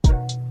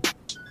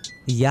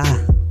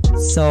Yeah.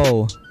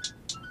 So,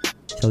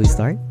 shall we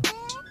start?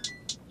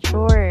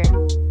 Sure.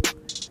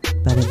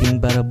 Bada bing,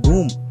 bada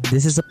boom.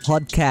 This is a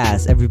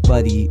podcast,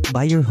 everybody,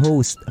 by your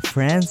host,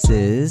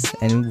 Francis.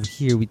 And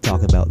here we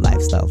talk about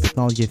lifestyle,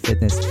 technology,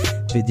 fitness,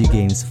 video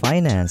games,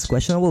 finance,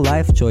 questionable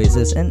life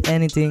choices, and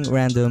anything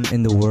random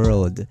in the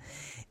world.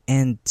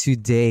 And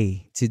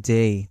today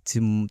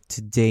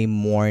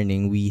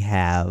morning, we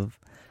have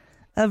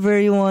a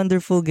very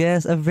wonderful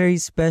guest, a very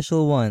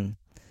special one.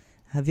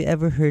 Have you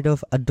ever heard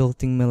of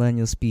Adulting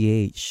Millennials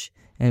PH?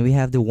 And we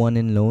have the one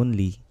and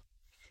lonely,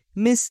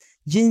 Miss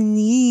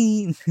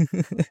Janine.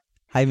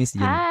 Hi, Miss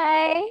Janine.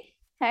 Hi.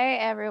 Hi,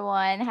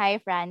 everyone. Hi,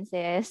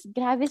 Francis.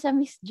 Grabe sa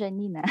Miss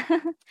Janine, ah.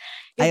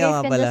 You Ay, oo guys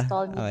nga can pala. just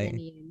call me Okay.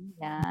 Janine.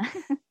 Yeah.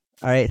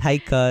 Alright, hi,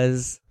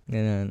 cuz.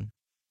 Ganun.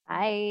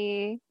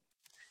 Hi.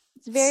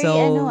 It's very, So,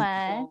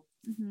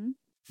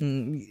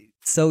 Mhm.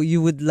 so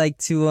you would like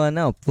to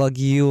now plug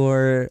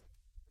your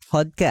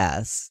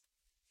podcast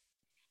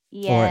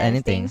or Yes,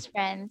 anything? thanks,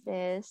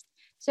 Francis.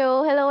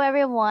 So, hello,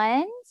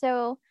 everyone.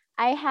 So,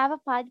 I have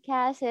a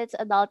podcast. It's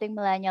Adulting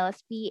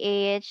Millennials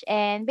PH.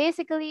 And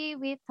basically,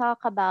 we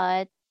talk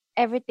about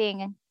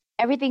everything,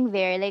 everything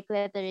there. Like,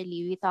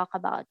 literally, we talk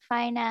about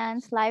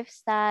finance,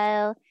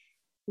 lifestyle,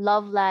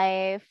 love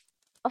life,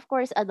 of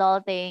course,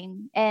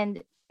 adulting.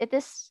 And it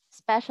is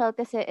special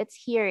because it's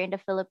here in the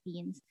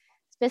Philippines,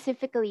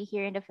 specifically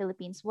here in the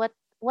Philippines. What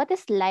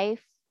is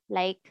life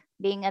like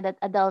being an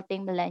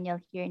adulting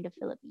millennial here in the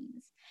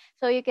Philippines?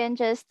 So you can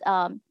just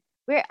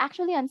we're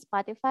actually on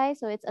Spotify,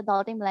 so it's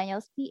Adulting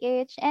Millennials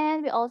PH,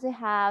 and we also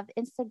have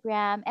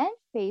Instagram and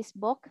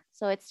Facebook,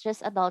 so it's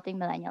just Adulting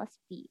Millennials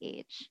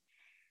PH.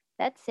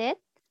 That's it.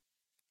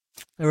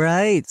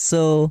 Right.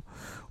 So,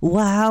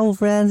 wow,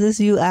 Francis,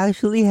 you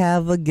actually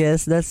have a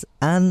guest that's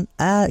an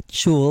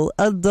actual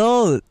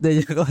adult. There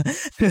you go.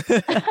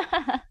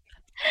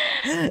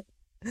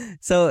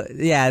 So,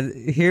 yeah,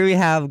 here we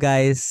have,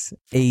 guys,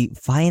 a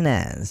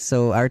finance.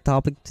 So, our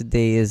topic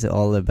today is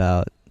all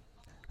about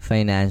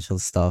financial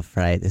stuff,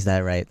 right? Is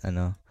that right?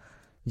 Ano,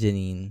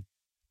 Janine?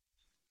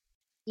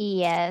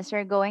 Yes,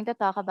 we're going to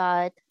talk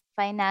about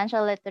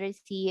financial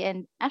literacy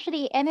and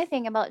actually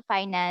anything about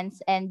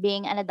finance and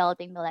being an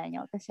adulting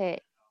millennial. Kasi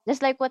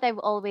just like what I've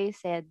always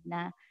said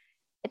na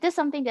it is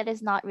something that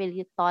is not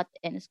really taught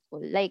in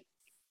school. Like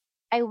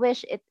I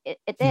wish it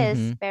is,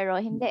 Mm-hmm. pero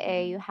hindi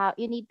eh.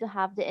 You need to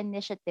have the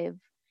initiative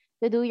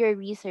to do your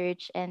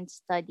research and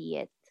study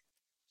it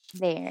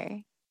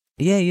there.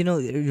 Yeah,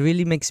 it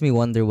really makes me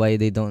wonder why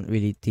they don't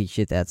really teach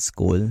it at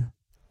school.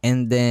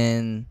 And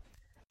then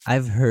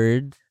I've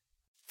heard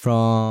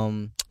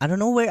from I don't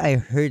know where I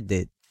heard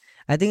it.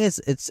 I think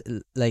it's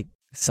like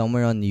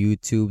somewhere on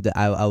YouTube that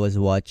I was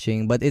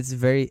watching, but it's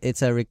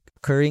a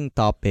recurring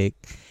topic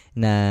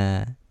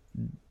na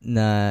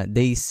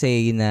they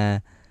say na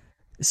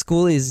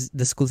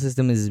the school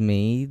system is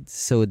made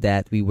so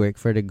that we work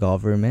for the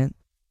government,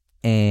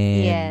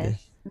 and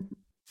Yes.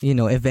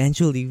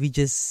 eventually we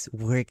just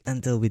work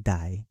until we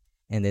die,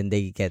 and then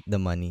they get the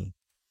money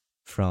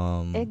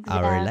from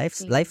our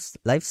Exactly.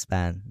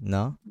 lifespan,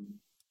 no?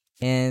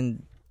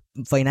 And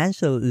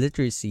financial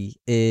literacy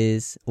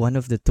is one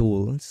of the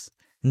tools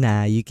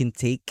na you can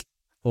take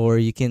or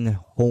you can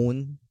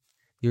hone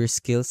your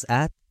skills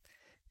at,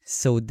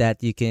 so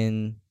that you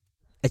can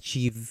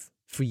achieve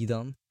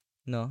freedom,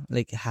 no?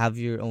 Like have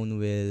your own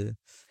will,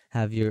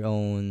 have your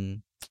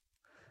own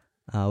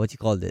what you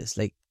call this?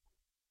 Like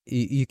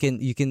you can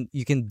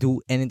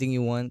do anything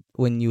you want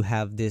when you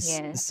have this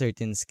Yes.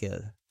 certain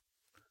skill.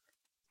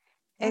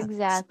 Yeah.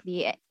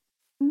 Exactly.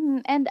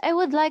 And I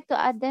would like to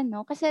add then,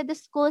 no, kasi the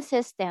school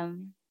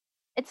system,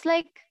 it's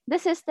like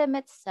the system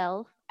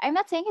itself. I'm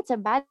not saying it's a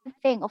bad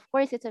thing. Of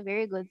course, it's a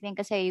very good thing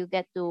kasi you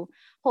get to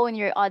hone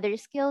your other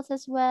skills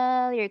as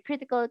well, your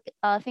critical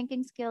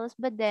thinking skills.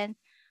 But then,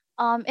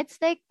 it's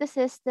like the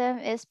system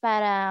is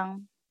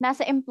parang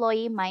nasa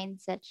employee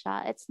mindset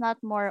siya. It's not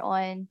more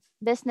on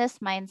business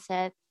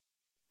mindset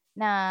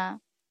na,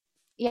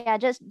 yeah,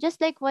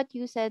 just like what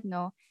you said,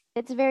 no,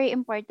 it's very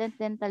important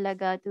din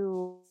talaga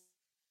to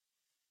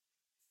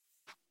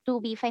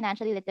be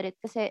financially literate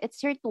kasi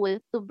it's your tool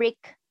to break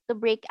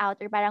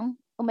out or parang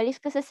umalis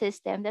ka sa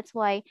system. That's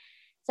why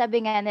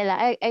sabi nga nila,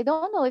 I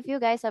don't know if you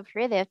guys have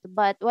heard it,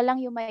 but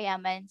walang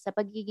yumayaman sa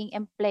pagiging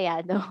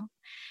empleyado.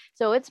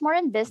 So it's more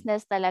on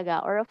business talaga,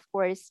 or of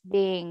course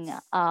being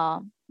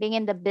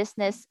in the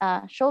business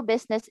show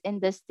business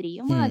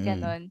industry, yung mga Mm-mm.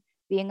 ganon,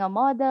 being a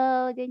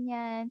model,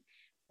 ganyan.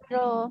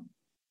 Pero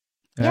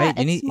All yeah, right,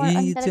 it's more you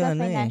on need to talaga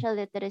ano eh. financial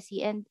literacy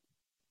and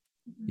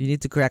You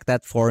need to crack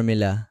that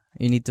formula.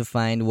 You need to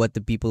find what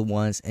the people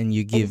wants and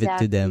you give it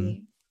to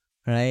them. exactly.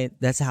 Right?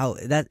 That's how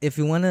that if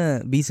you want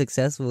to be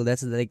successful,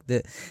 that's like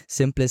the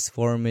simplest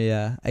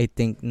formula I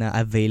think na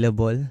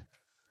available.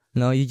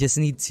 No, you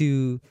just need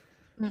to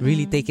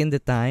really take Mm-mm. in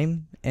the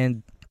time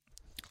and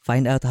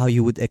find out how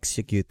you would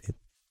execute it.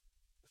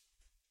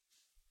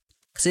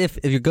 Cuz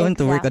if you're going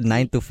to work at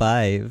 9 Exactly. to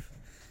 5,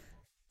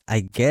 I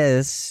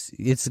guess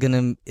it's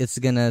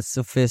gonna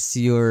suffice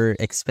your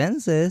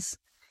expenses.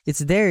 it's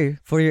there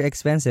for your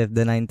expenses,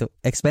 the 9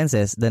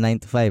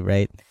 to 5,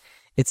 right?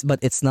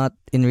 It's not,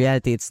 in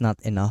reality, it's not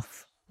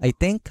enough. I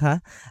think, huh?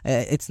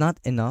 It's not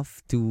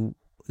enough to,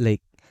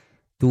 like,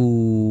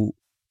 to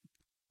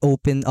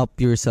open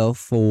up yourself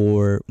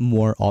for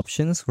more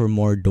options, for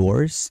more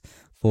doors,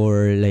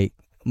 for like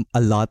a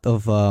lot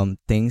of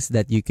things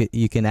that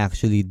you can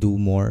actually do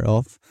more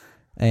of,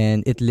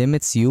 and it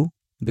limits you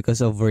because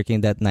of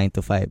working that 9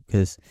 to 5.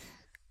 Because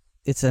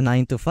it's a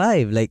 9 to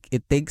 5, like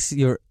it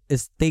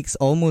takes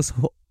almost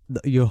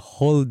your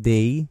whole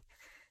day,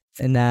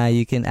 and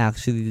you can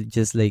actually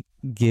just like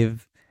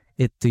give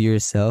it to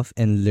yourself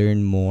and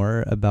learn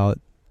more about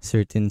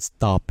certain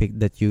topic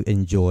that you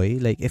enjoy.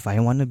 Like a if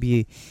I want to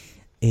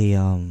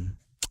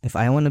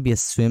be a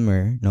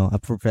swimmer, no, a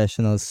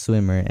professional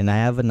swimmer, and I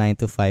have a 9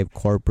 to 5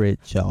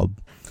 corporate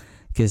job,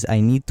 because I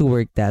need to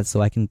work that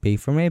so I can pay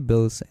for my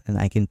bills and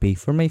I can pay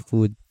for my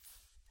food,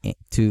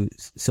 to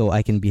so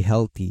I can be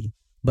healthy.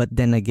 But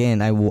then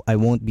again, I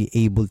won't be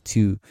able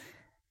to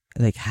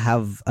like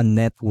have a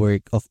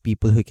network of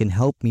people who can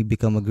help me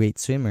become a great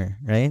swimmer,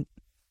 right?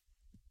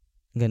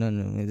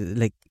 Ganon,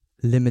 like,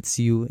 limits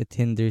you, it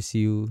hinders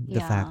you,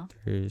 the Yeah.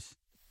 factors.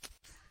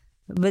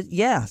 But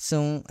yeah,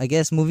 so I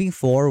guess moving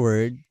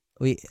forward,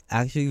 we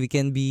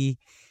can be,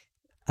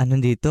 ano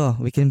dito,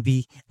 we can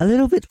be a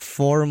little bit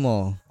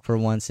formal for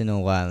once in a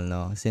while,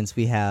 no? Since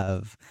we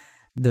have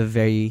the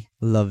very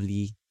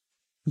lovely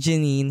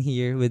Janine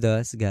here with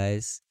us,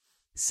 guys.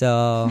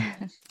 So,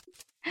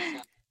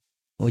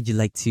 would you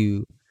like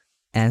to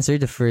answer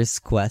the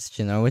first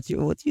question, or what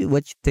you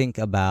think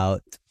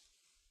about,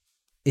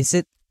 is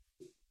it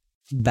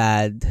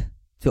bad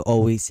to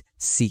always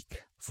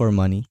seek for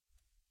money?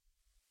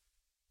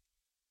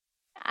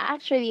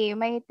 Actually,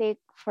 my take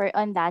for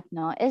on that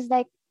no is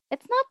like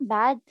it's not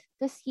bad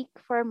to seek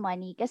for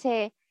money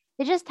kasi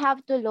you just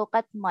have to look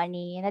at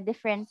money in a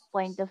different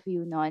point of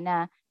view no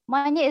na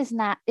money is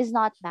not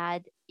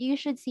bad. You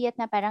should see it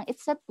na parang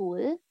it's a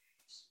tool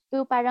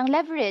to parang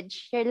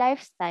leverage your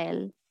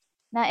lifestyle.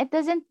 Na it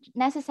doesn't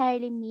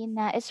necessarily mean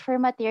na it's for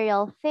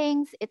material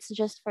things, it's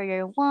just for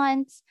your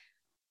wants.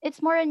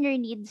 It's more on your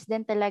needs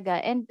than talaga.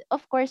 And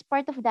of course,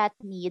 part of that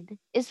need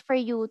is for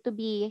you to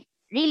be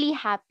really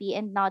happy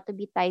and not to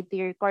be tied to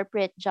your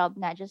corporate job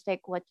nga, just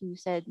like what you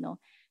said, no?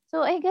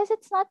 So I guess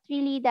it's not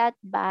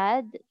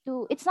bad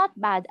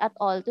at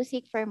all to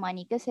seek for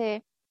money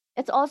kasi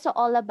it's also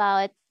all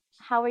about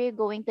how are you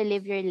going to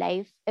live your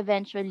life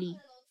eventually.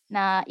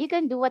 Na you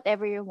can do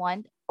whatever you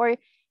want or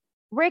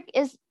work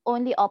is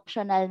only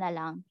optional na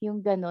lang,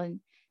 yung ganun.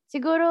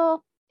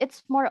 Siguro,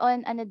 it's more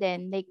on ano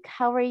din, like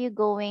how are you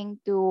going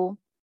to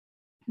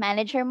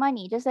manage your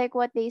money? Just like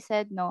what they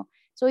said, no?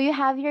 So you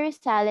have your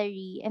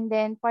salary and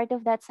then part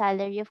of that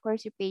salary, of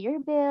course, you pay your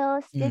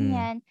bills, Mm,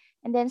 ganyan.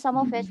 And then some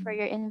of it for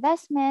your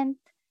investment.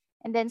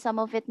 And then some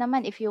of it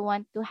naman, if you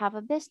want to have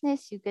a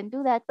business, you can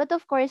do that. But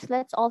of course,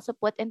 let's also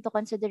put into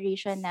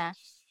consideration na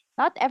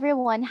not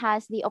everyone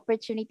has the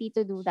opportunity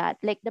to do that,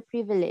 like the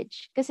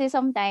privilege. Kasi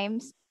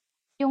sometimes,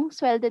 yung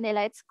sweldo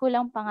nila, it's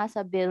kulang pa nga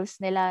sa bills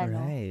nila,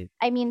 no? right.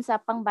 I mean, sa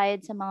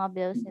pangbayad sa mga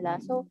bills nila.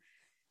 So,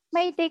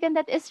 my take on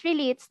that is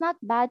really, it's not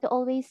bad to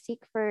always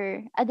seek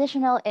for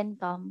additional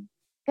income.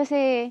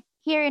 Kasi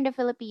here in the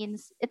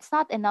Philippines, it's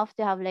not enough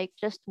to have like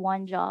just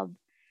one job.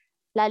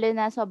 Lalo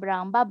na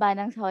sobrang baba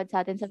ng sahod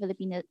sa atin sa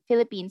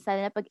Philippines,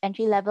 lalo na pag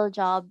entry-level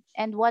job.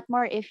 And what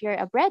more if you're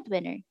a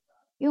breadwinner?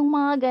 Yung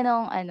mga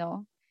ganong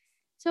ano.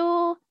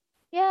 So,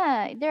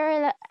 yeah,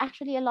 there are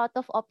actually a lot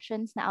of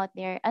options na out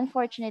there.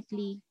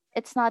 Unfortunately,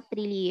 it's not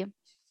really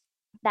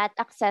that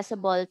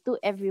accessible to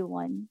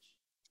everyone.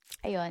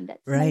 Ayun,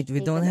 that's my Right,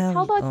 we take don't on it.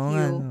 How have, about oh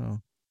nga, you?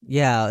 no.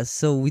 Yeah,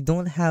 so we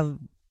don't have,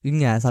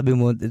 yun nga, sabi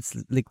mo, it's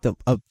like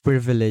a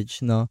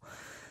privilege, no?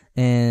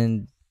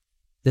 And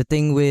the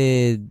thing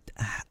with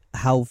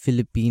how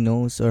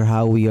Filipinos, or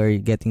how we are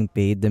getting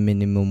paid the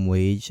minimum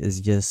wage,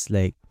 is just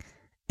like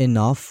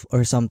enough,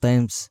 or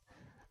sometimes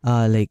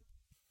like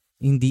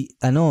hindi,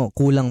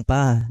 kulang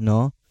pa,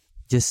 no?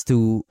 Just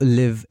to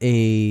live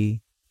a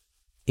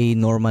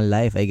normal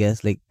life, I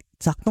guess. Like,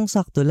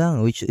 saktong-sakto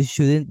lang, which it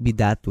shouldn't be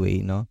that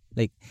way, no?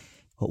 Like,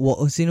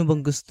 sino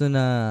bang gusto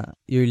na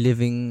you're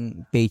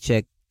living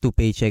paycheck to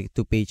paycheck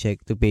to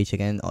paycheck to paycheck,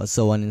 and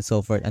so on and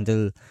so forth,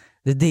 until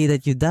the day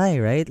that you die,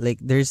 right? Like,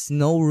 there's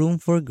no room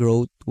for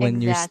growth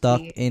when you're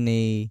stuck Exactly. in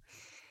a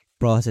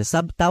process.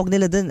 Tawag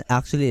nila dun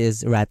actually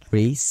is rat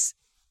race.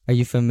 Are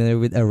you familiar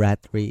with a rat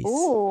race?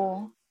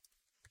 Oh,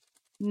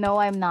 no,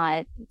 I'm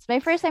not. It's my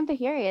first time to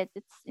hear it.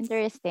 It's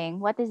interesting.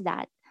 What is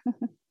that?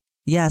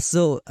 Yeah,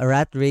 so a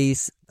rat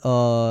race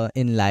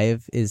in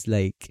life is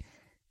like,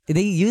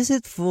 they use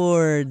it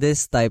for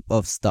this type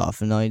of stuff,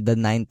 the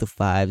 9 to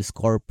 5s,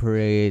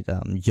 corporate,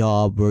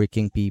 job,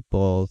 working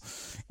people,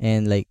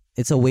 and like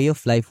it's a way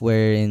of life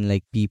wherein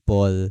like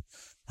people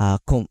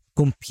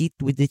compete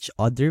with each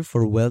other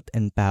for wealth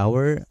and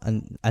power,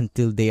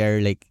 until they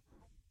are like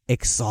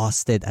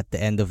exhausted at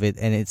the end of it,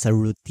 and it's a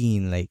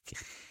routine. Like,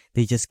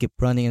 they just keep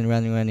running and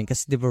running, running,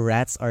 because the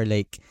rats are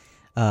like,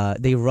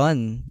 they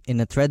run in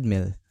a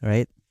treadmill,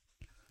 right?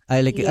 I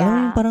like, alam mo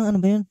yung Yeah. parang ano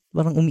ba yun?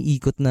 Parang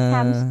umiikot na,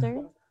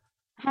 Hamster?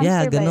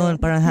 yeah, Hamster ba ganon.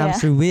 yun? Parang Yeah.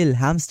 hamster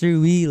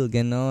wheel,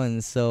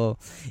 ganon.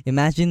 So,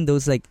 imagine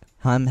those like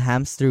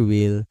hamster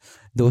wheel.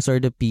 Those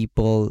are the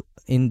people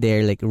in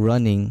there like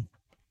running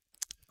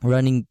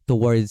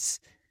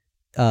towards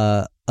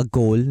a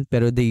goal,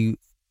 pero they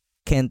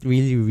can't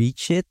really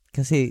reach it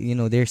kasi,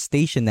 they're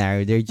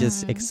stationary. They're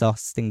just Mm.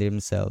 exhausting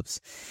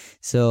themselves.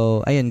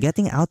 So, ayun,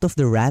 getting out of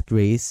the rat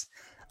race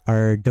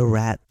are the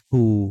rat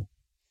who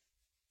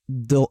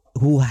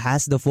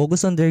has the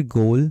focus on their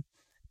goal,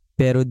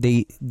 pero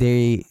they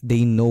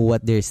know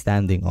what they're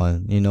standing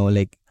on,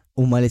 like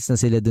umalis na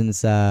sila dun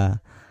sa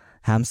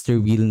hamster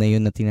wheel na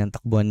yun na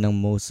tinatakbuhan ng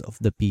most of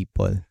the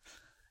people,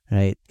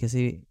 right?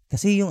 Kasi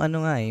yung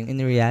ano nga, yung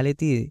in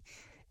reality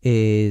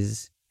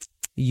is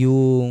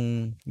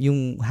yung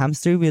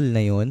hamster wheel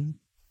na yun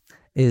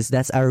is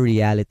that's our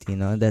reality,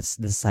 that's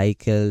the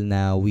cycle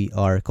na we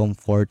are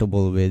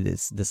comfortable with.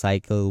 It's the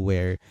cycle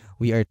where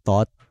we are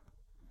taught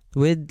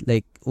with,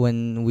 like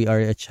when we are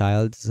a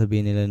child,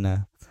 sabihin nila na,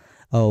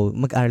 oh,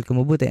 mag-aral ka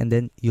mabuti and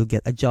then you'll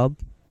get a job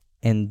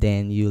and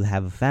then you'll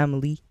have a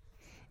family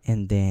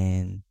and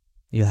then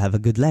you'll have a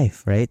good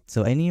life, right?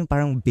 So, ano yung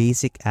parang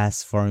basic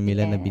ass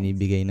formula na Yes.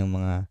 binibigay ng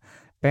mga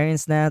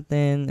parents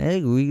natin.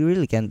 We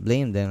really can't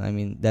blame them. I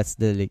mean, that's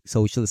the like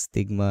social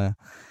stigma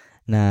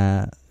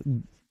na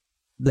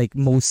like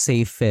most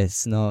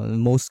safest, no?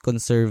 Most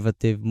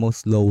conservative,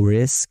 most low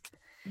risk.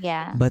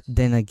 Yeah. But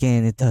then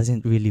again, it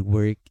doesn't really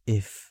work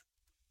if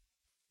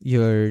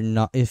you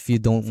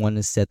don't want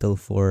to settle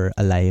for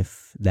a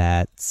life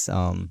that's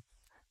not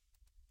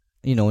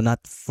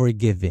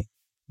forgiving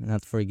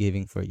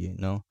for you,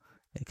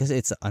 because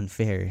it's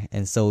unfair,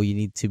 and so you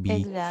need to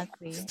be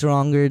Exactly.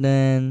 stronger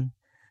than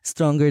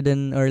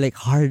or like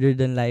harder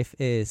than life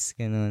is,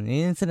 ganun.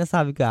 Yun yung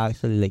sinasabi ko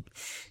actually, like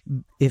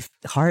if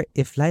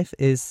life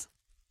is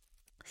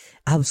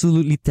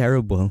absolutely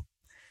terrible,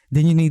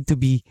 then you need to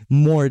be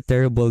more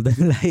terrible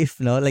than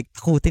life, no? Like,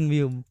 takutin mo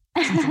yung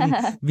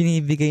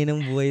binibigay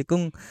ng buhay.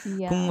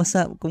 Yeah.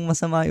 Kung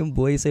masama yung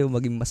buhay sa'yo,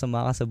 maging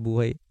masama ka sa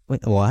buhay.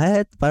 Wait,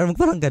 what? Parang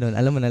ganun.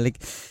 Alam mo na, like,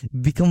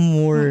 become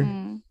more,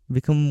 Mm-mm.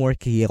 become more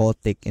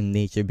chaotic in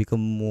nature, become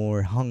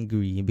more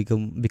hungry,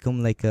 become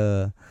like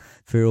a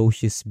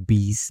ferocious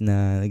beast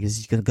na like,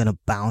 just gonna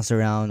bounce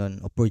around on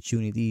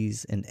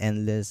opportunities and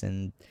endless,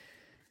 and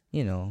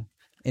you know,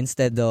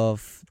 instead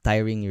of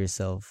tiring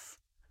yourself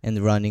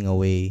and running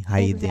away,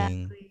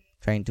 hiding, Exactly.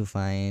 trying to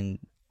find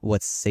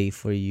what's safe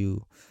for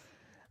you.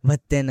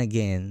 But then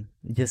again,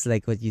 just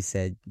like what you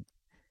said,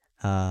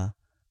 uh,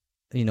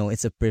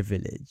 it's a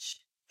privilege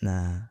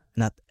na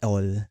not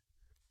all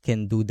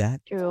can do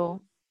that.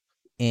 True.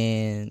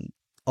 And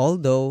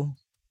although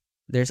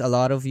there's a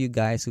lot of you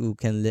guys who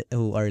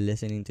are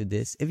listening to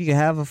this, if you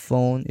have a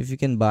phone, if you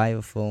can buy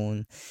a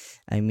phone,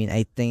 I mean,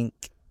 I think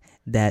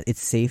that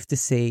it's safe to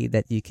say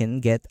that you can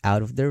get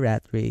out of the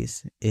rat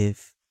race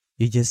if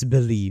you just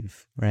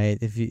believe, right?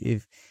 If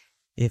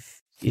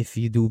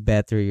you do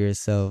better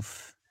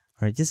yourself,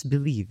 or just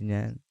believe,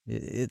 yeah,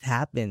 it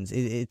happens.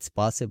 It's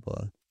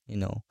possible,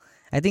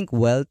 I think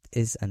wealth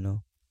is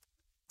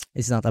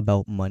it's not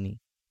about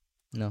money.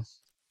 No,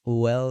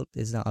 wealth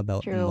is not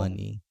about True.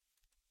 money.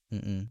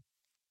 Mm-mm.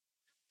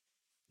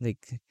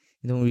 Like,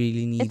 you don't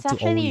really need It's to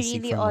actually always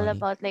seek really for all money.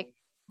 about like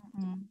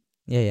mm,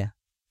 Yeah, yeah.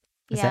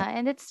 What's yeah, that?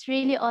 and it's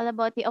really all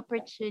about the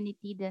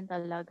opportunity din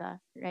talaga,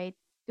 right?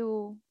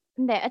 To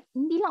hindi, at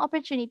hindi lang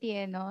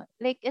opportunity no.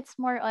 Like it's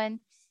more on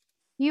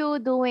you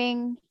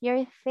doing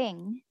your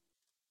thing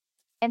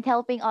and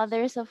helping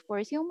others, of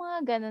course. Yung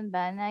mga ganun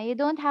ba na you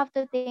don't have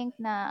to think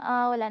na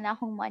wala na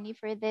akong money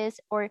for this,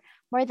 or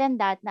more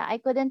than that na I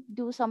couldn't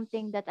do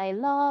something that I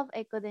love,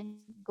 I couldn't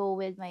go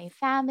with my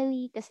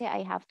family kasi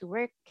I have to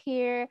work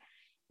here.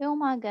 Yung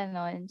mga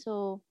ganun.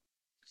 So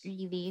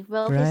really,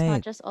 wealth is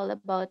not Right. just all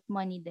about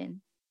money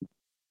then.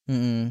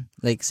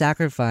 Like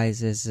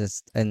sacrifices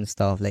and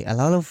stuff. Like a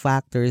lot of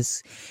factors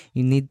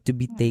you need to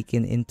be Mm.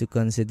 taken into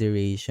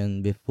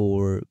consideration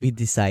before we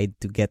decide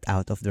to get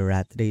out of the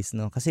rat race,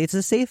 no? Kasi it's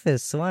the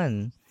safest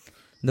one.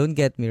 Don't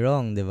get me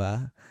wrong, di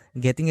ba?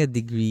 Getting a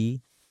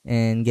degree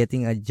and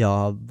getting a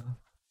job,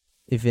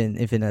 even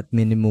at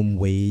minimum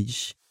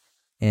wage,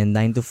 and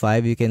 9 to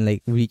 5, you can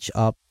like reach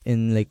up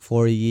in like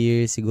 4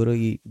 years. Siguro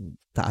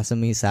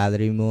taasan mo yung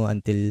salary mo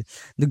until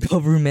the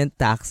government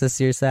taxes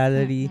your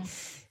salary.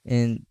 Mm-mm.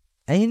 And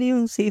ayun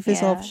yung safest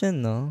Yeah,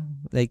 option, no?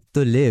 Like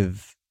to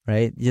live,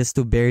 right? Just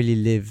to barely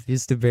live,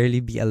 just to barely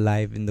be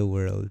alive in the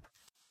world.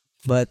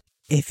 But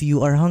if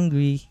you are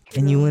hungry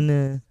and you true.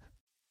 wanna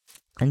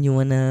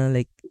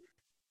like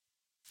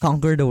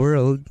conquer the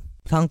world,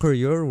 conquer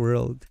your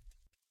world,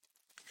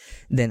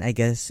 then I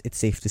guess it's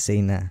safe to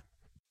say na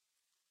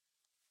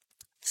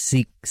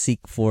seek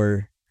seek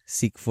for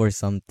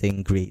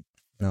something great,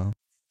 no?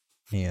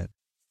 Yeah.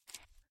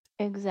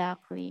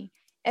 Exactly.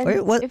 Or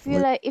And what if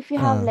you what like, if you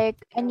have like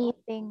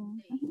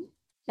anything, mhm.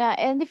 Yeah,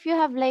 and if you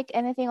have like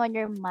anything on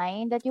your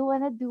mind that you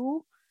wanna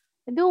do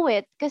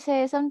it. Because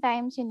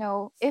sometimes,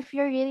 if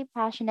you're really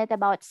passionate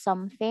about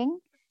something,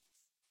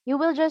 you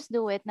will just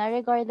do it now,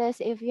 regardless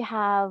if you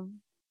have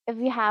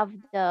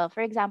the,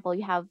 for example,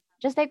 you have,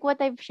 just like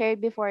what I've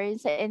shared before in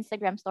sa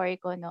Instagram story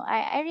ko, no,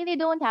 I really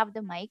don't have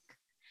the mic.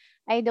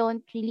 I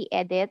don't really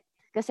edit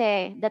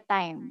kasi the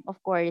time,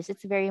 of course,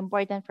 it's very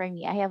important for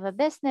me. I have a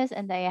business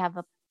and I have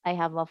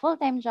a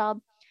full-time job.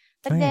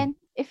 But Right. then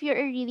if you're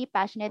really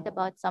passionate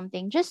about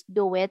something, just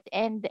do it,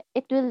 and um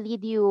it will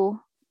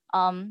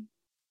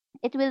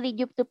lead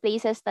you to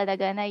places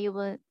talaga na you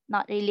will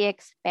not really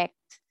expect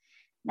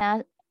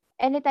na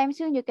anytime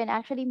soon you can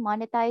actually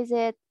monetize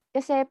it,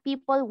 kasi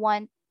people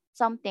want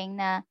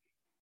something na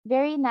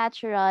very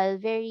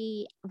natural,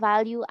 very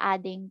value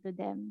adding to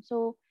them.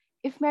 So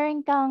if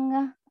meron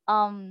kang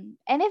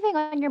anything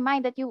on your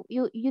mind that you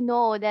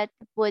know that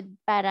would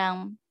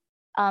parang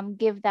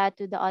give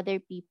that to the other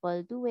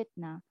people, do it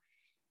na.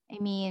 I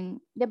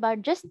mean, 'di ba?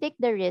 Just take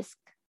the risk.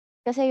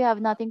 Kasi you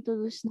have nothing to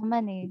lose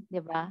naman eh,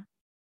 'di ba?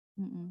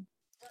 Mm.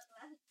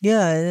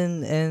 Yeah,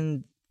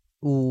 and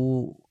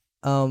oo,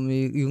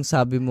 yung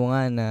sabi mo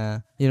nga na,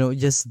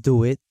 just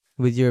do it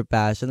with your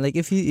passion. Like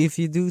if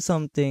you do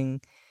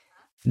something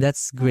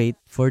that's great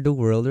for the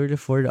world or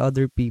for the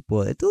other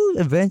people, it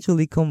will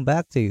eventually come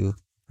back to you,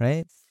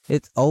 right?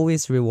 It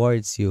always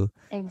rewards you.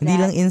 Hindi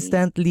lang Exactly.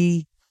 instantly,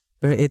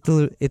 pero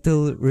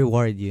it'll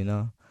reward you,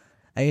 no?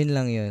 Ayun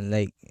lang yun.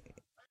 Like,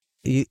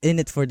 in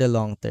it for the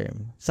long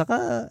term.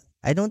 Saka,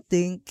 I don't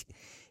think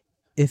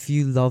if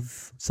you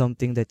love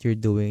something that you're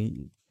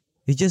doing,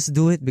 you just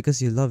do it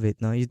because you love it,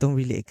 no? You don't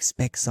really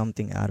expect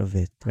something out of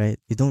it, right?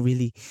 You don't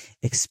really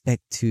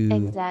expect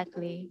to,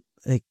 Exactly.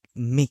 like,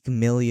 make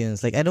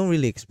millions. Like, I don't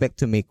really expect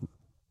to make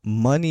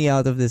money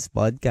out of this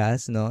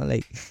podcast, no?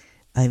 Like,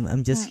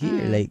 I'm just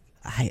here. Mm. Like,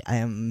 I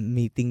am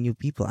meeting new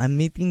people. I'm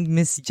meeting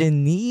Miss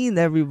Janine,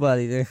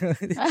 everybody.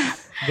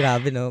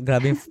 Grabe, no?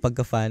 Grabe yung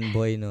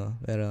pagka-fanboy, no?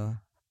 Pero,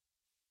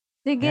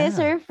 Sige, yeah.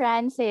 Sir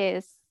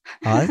Francis.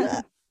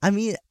 I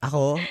mean,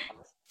 ako,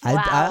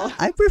 Wow.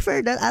 I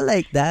prefer that. I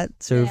like that,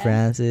 Sir Yeah.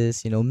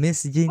 Francis.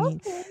 Miss Janine.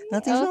 Okay.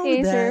 Nothing's wrong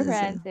with Okay, Sir that.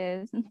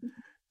 Francis.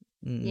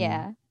 Mm-mm.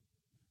 Yeah.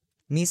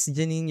 Miss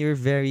Janine, you're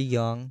very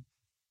young,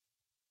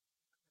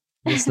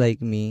 just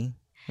like me.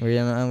 We're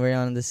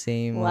on the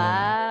same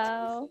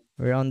Wow.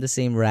 we're on the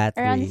same rat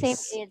Around the same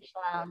race. age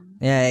lang.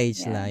 Yeah,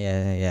 age Yeah. lang.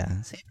 Yeah.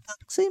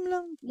 Same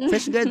lang.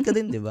 Fresh grad ka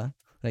din, di ba?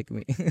 Like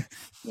me.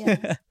 Yeah.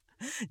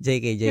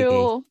 JK.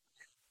 True.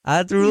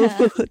 Ah, true.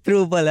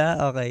 True pala.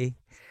 Okay.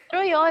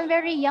 True yun.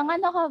 Very young.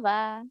 Ano ka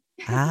ba?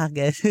 Ah,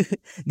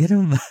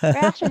 ganun ba? Or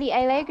actually,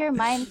 I like your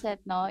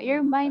mindset, no?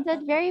 Your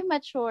mindset very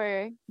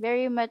mature.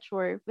 Very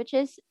mature. Which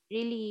is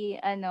really,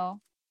 I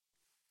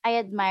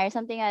admire.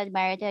 Something I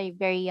admire at a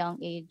very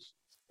young age.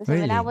 Kasi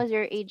when I Really? was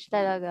your age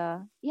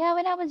talaga. Yeah,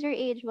 when I was your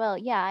age, well,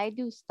 yeah, I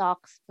do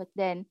stocks. But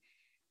then,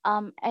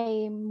 I'm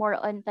more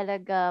on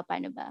talaga,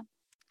 paano ba?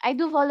 I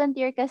do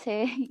volunteer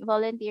kasi.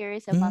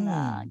 Volunteer sa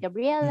mga Mm.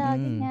 Gabriela,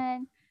 Mm-mm. ganyan.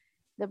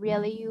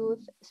 Gabriela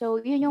Youth.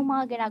 So, yun yung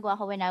mga ginagawa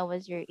ko when I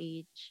was your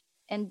age.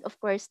 And of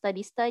course,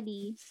 study.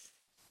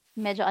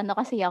 Medyo ano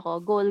kasi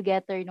ako, goal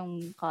getter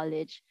nung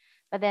college.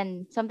 But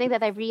then, something that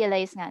I've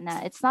realized nga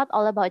na, it's not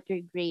all about your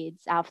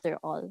grades after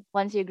all,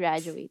 once you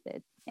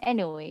graduated.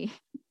 Anyway,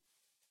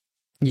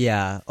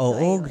 Yeah. so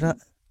ayun.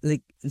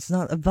 Like, it's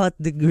not about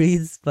the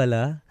grades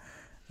pala.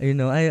 I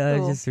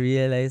True. just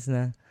realized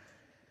na,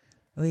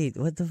 wait,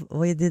 why do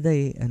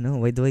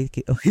I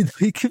keep, why do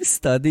I keep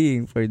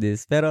studying for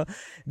this? Pero,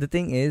 the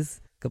thing is,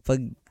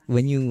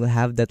 when you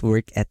have that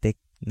work ethic,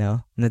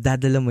 no,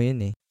 nadadala mo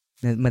yun eh.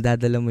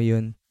 Madadala mo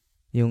yun.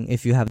 Yung,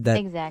 if you have that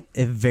a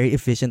Exactly. very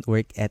efficient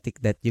work ethic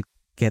that you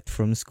get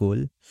from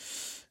school,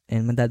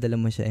 and madadala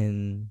mo siya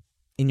in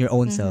your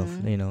own self,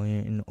 Mm-hmm.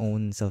 your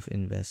own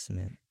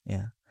self-investment.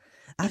 Yeah.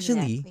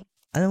 Actually, Exactly.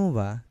 alam mo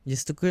ba,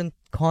 just to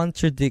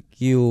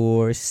contradict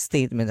your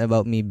statement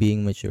about me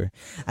being mature,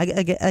 I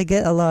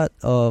get a lot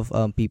of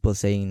people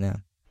saying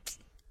na,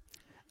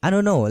 I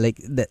don't know,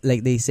 like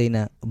they say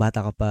na,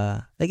 bata ka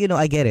pa. Like,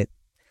 I get it,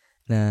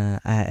 na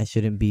I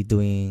shouldn't be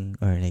doing,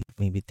 or like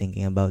maybe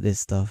thinking about this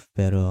stuff,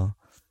 pero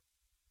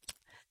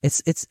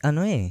it's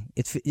ano eh,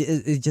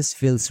 it just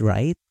feels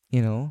right,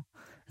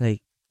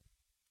 like,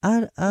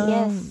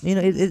 Yes.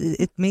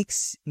 it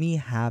makes me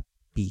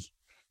happy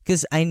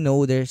because I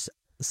know there's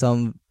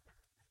some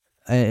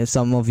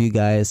some of you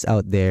guys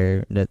out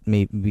there that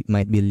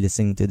might be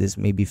listening to this,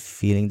 maybe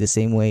feeling the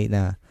same way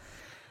na,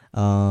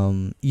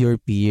 your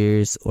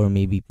peers or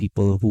maybe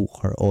people who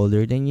are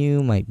older than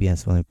you, might be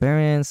as well your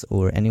parents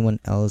or anyone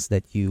else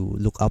that you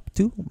look up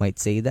to, might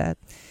say that.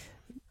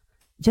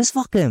 Just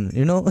fuck them,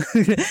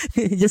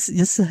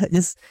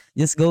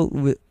 just go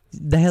with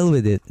the hell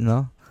with it,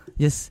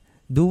 just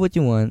do what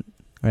you want,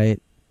 right?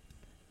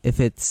 If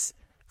it's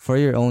for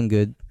your own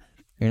good,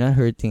 you're not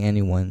hurting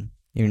anyone,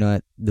 you're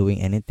not doing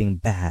anything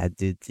bad,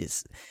 dude.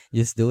 Just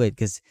do it,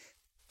 because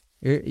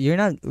you're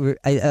not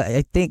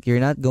I think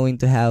we're not going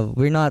to have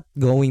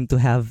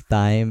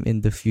time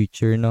in the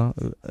future, no.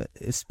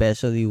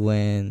 Especially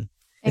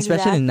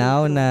Exactly.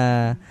 now True.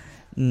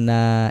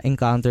 na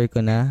encounter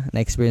ko na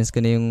experience ko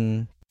na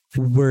yung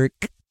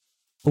work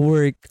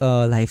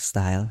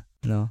lifestyle,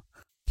 no.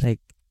 Like,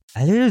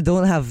 I literally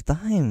don't have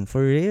time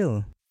for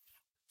real.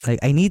 Like,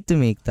 I need to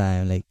make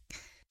time. Like,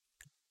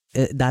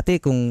 dati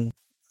kung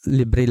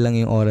libre lang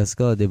yung oras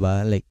ko, di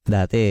ba? Like,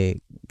 dati,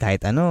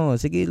 kahit ano,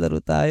 sige, laro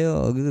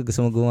tayo.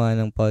 Gusto mo gumawa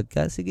ng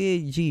podcast?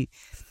 Sige, G.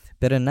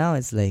 Pero now,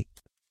 it's like,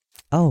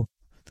 oh,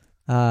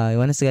 you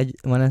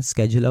wanna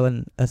schedule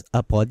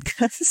a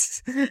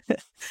podcast?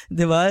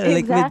 di ba?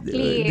 Like, di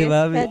Exactly,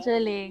 ba?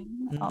 scheduling.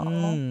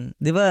 Oo.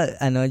 'Di ba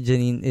ano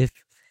Janine,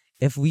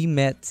 if we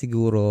met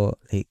siguro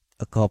like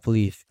a couple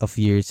of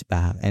years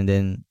back and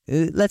then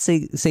let's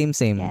say same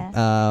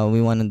Yeah, we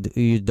want to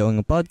you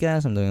doing a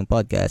podcast, I'm doing a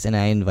podcast and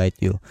I invite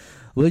you.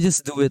 We'll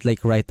just do it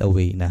like right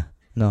away na.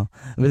 No.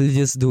 We'll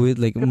just do it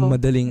like true.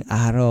 madaling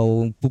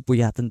araw,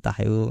 pupuyatan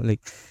tayo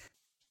like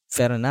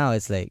pero now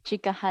it's like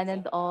Chikahan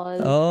and all.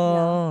 Yeah.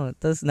 oh,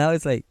 now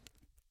it's like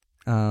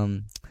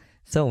Um,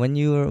 so when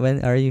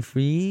are you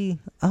free?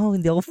 Oh,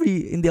 hindi ako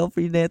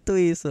free neto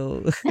eh.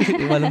 So,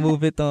 you wanna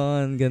move it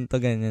on, ganto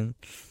ganyan.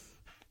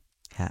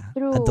 Yeah,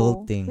 True. We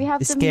adulting. have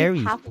It's to meet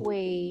scary.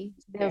 halfway,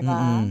 'di ba?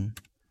 Mm-mm.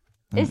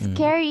 It's Mm-mm.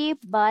 scary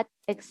but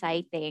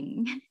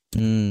exciting.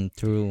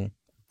 True.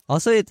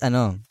 Also, it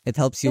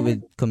helps you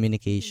with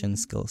communication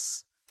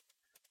skills.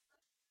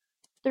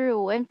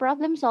 True. And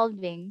problem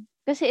solving.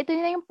 Kasi ito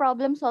na yung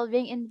problem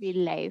solving in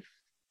real life.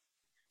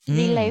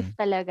 Real life Mm.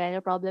 talaga na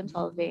problem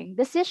solving.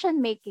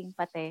 Decision making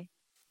pati.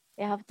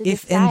 You have to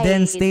If and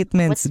then decide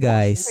statements, what's best for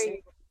guys. you.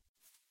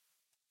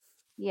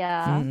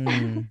 Yeah.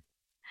 Mm-mm.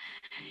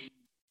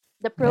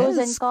 The pros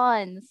and Yes.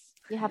 cons.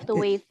 You have to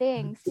weigh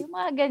things. Yung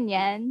mga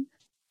ganyan.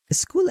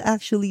 School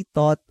actually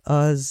taught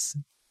us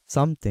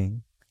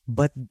something,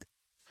 but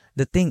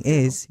the thing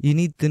True. is, you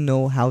need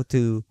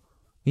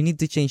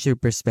to change your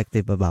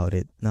perspective about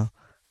it, no?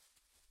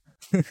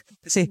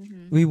 Kasi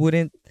Mm-hmm. we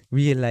wouldn't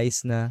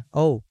realize na,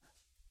 oh,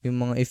 yung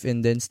mga if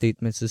and then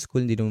statements sa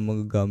school, hindi naman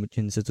magagamit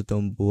yun sa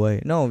totoong buhay.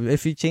 No,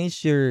 if you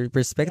change your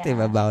perspective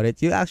Yeah. about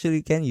it, you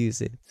actually can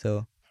use it.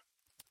 So,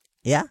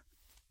 yeah,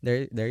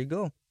 there you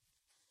go.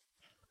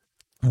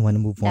 I want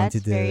to move on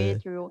to That's very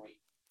the, true.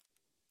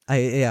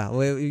 yeah,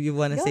 well, you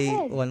want to Go say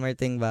ahead. one more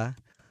thing ba?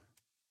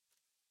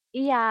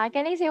 Yeah,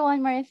 can I say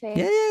one more Yeah, thing?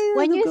 yeah, yeah,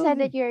 When go, you go said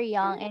ahead. that you're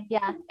young and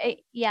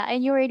yeah, and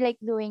you were like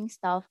doing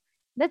stuff,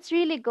 that's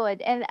really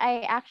good. And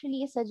I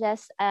highly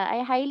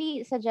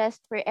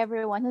suggest for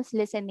everyone who's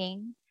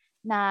listening,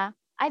 na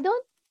I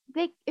don't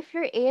like if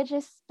your age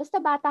is basta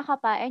bata ka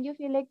pa and you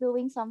feel like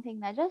doing something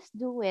na just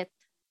do it.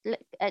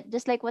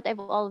 Just like what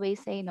I've always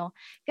say, no.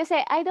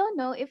 Kasi I don't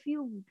know if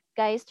you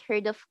guys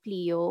heard of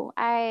Cleo.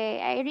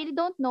 I really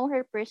don't know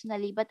her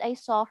personally, but I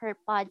saw her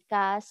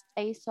podcast.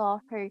 I saw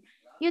her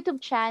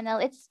YouTube channel.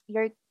 It's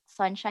Your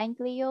Sunshine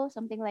Cleo,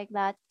 something like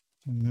that.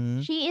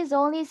 Mm-hmm. She is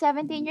only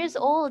 17 years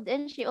old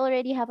and she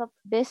already have a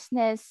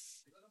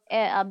business,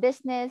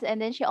 and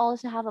then she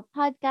also have a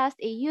podcast,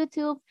 a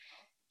YouTube.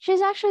 She's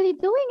actually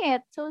doing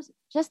it. So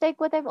just like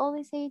what I've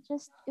always said,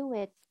 just do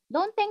it.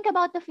 Don't think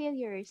about the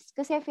failures,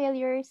 kasi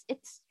failures,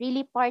 it's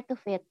really part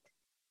of it.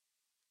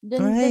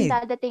 Dun Right.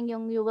 dadating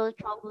yung you will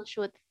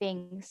troubleshoot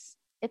things.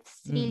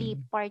 It's really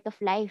Mm-mm. part of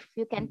life.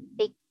 You can't,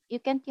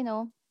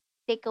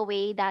 take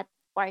away that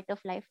part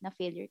of life na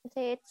failure.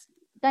 Kasi it's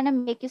gonna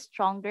make you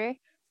stronger,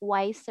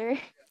 wiser.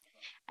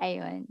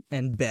 Ayun.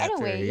 And better,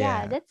 Anyway,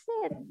 yeah, yeah. that's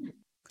it.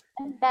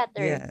 And better.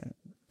 Yeah.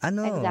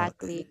 Ano,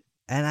 Exactly.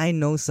 and I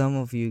know some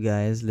of you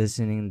guys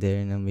listening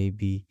there na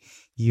maybe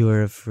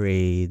you're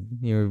afraid,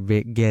 you're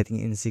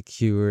getting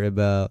insecure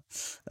about,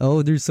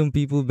 oh, there's some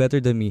people better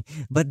than me.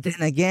 But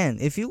then again,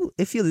 if you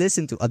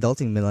listen to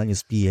Adulting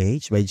Millennials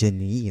PH by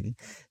Janine,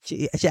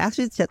 she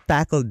actually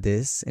tackled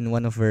this in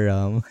one of her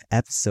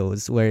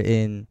episodes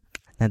wherein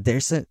na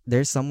there's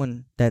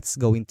someone that's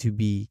going to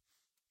be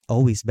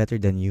always better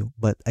than you,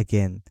 but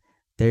again,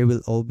 there will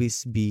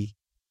always be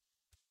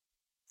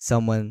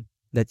someone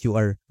that you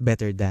are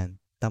better than.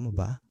 Tama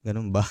ba?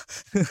 Ganun ba?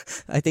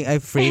 I think I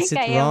phrased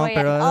it Kaya mo wrong, yan.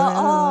 pero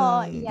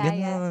Oo, yeah,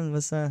 yeah. ganun,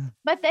 basta.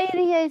 But the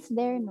idea is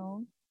there,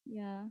 no?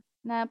 Yeah.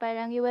 Na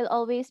parang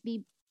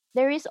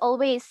there is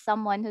always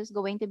someone who's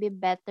going to be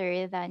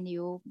better than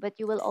you, but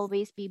you will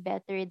always be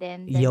better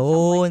than someone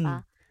Yun. pa.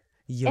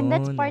 And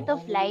that's Yun. part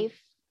of life.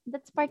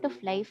 That's part of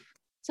life.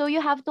 So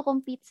you have to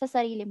compete sa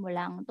sarili mo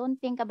lang. Don't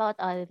think about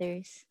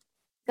others.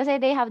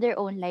 Kasi they have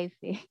their own life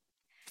eh.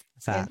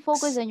 Yun,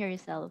 focus Facts. on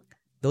yourself.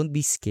 Don't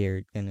be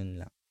scared. Ganun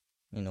lang.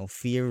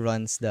 Fear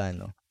runs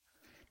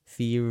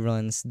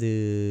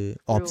the True.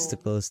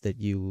 obstacles that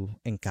you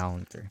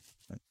encounter.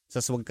 So,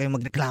 huwag kayong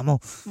magreklamo.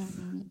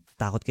 Mm-mm.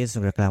 Takot kayo sa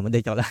reklamo.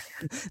 Hindi, chocolate.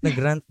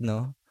 Nag-rant,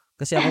 no?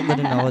 Kasi ako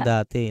ganun ako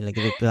dati. Like,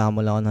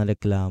 reklamo lang ako ng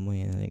reklamo.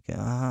 Like,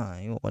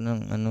 ayoko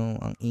ng,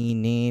 ang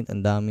init,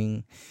 ang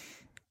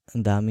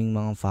daming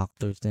mga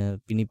factors na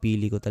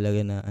pinipili ko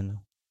talaga na,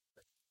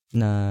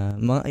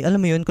 alam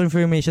mo yun,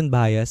 confirmation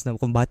bias na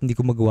kung bakit hindi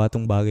ko magawa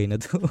tong bagay na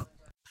to.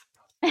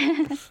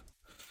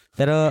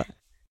 Pero,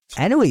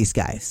 anyways,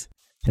 guys,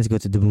 let's go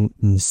to the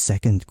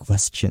second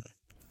question.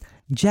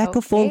 Jack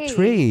of all Okay.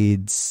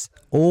 trades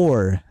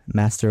or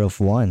master of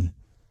one?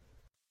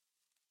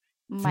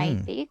 My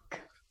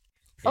take.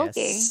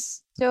 Okay.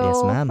 Yes. Yes,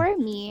 So ma'am. for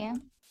me,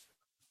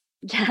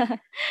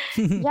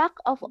 jack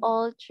of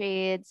all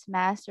trades,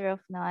 master of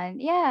none.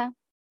 Yeah.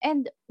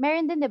 And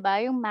meron din 'di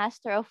ba yung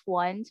master of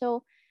one.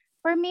 So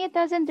for me it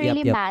doesn't Yep,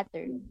 really yep.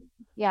 matter.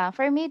 Yeah,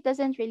 for me it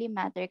doesn't really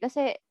matter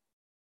kasi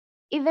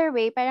either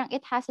way parang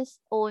it has its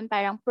own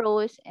parang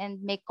pros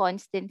and may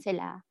cons din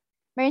sila.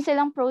 Meron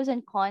silang pros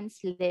and cons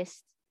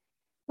list.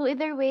 So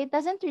either way, it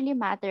doesn't really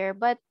matter.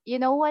 But you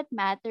know what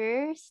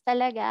matters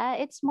talaga?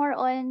 It's more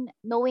on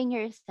knowing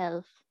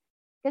yourself.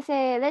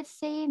 Kasi let's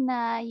say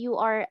na you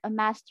are a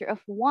master of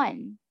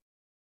one.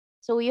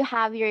 So you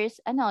have you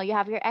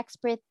have your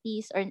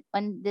expertise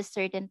on this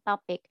certain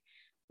topic.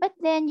 But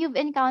then you've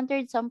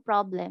encountered some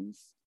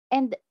problems.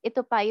 And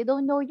ito pa, you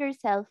don't know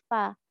yourself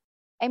pa.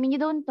 I mean, you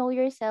don't know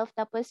yourself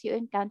tapos you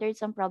encountered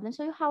some problems.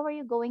 So how are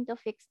you going to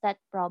fix that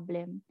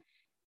problem?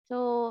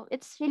 So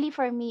it's really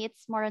for me,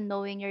 it's more on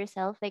knowing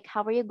yourself. Like,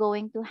 how are you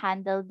going to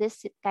handle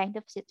this kind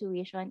of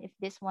situation if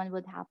this one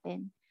would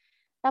happen?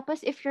 Tapos,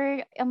 if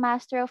you're a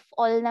master of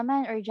all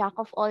naman or jack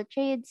of all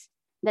trades,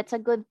 that's a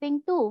good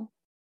thing too.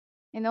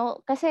 You know,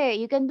 kasi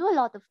you can do a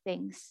lot of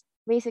things,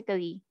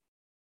 basically.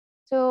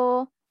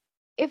 So,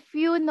 if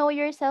you know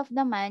yourself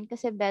naman,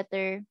 kasi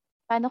better,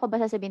 paano ko ba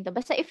sasabihin to?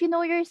 Basta if you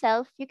know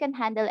yourself, you can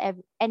handle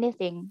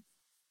anything.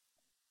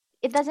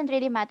 It doesn't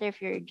really matter if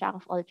you're jack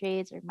of all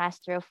trades or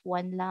master of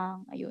one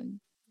lang.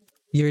 Ayun.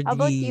 You're How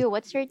about the you?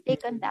 What's your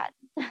take on that?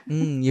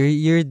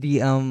 you're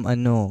the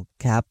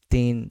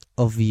captain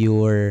of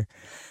your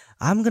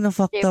I'm gonna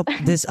fucked Ship. up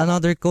this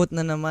another quote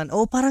na naman.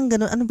 Oh, parang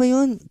ganun. Ano ba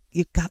yun?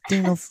 Yung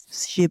captain of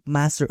ship,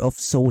 master of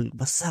soul.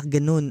 Basta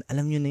ganun.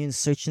 Alam nyo na yun.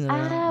 Search nyo na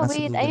lang. Nasa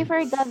Wait, I Google.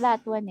 forgot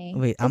that one eh.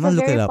 Wait, I'm It's a gonna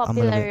look it very up. I'm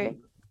gonna look it.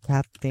 popular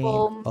Captain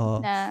poem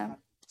of na,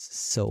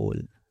 soul.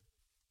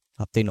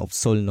 Captain of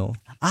soul, no?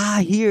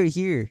 Here.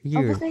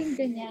 oh, basta yung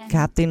ganyan.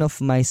 Captain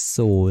of my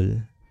soul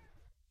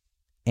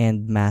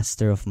and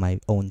master of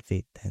my own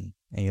fate. And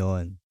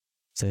ayun.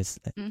 So it's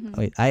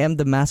wait, I am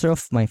the master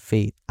of my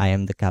fate. I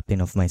am the captain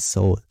of my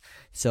soul.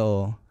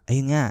 So,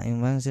 ayun nga,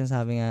 yung mga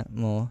sinasabi nga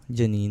mo,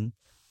 Janine,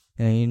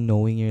 you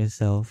knowing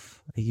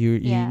yourself.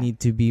 You Yeah. need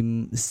to be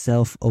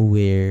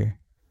self-aware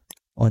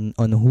on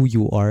who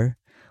you are.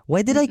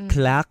 Why did I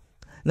clack?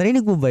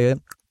 Narinig mo ba yun?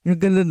 Yung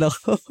ganun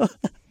ako.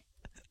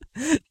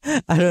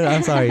 I don't know,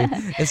 I'm sorry.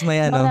 It's my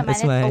No naman,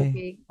 it's it's my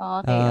okay.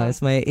 Oh, okay, oh. it's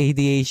my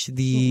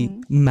ADHD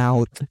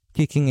mouth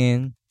kicking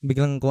in.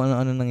 Biglang kung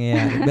ano-ano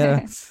nangyayari.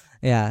 Pero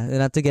yeah,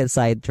 not to get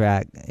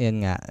sidetracked.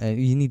 Yun nga,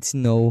 you need to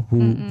know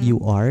who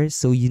you are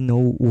so you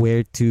know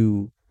where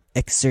to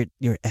exert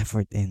your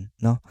effort in,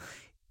 no?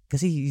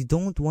 Kasi you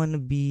don't want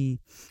to be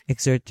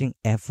exerting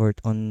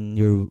effort on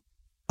your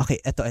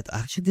okay, eto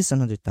actually this is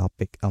another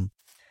topic.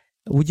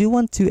 Would you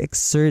want to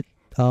exert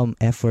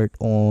effort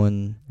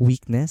on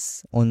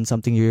weakness, on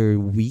something you're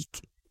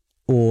weak,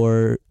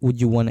 or would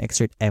you want to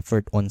exert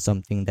effort on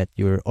something that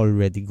you're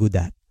already good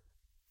at?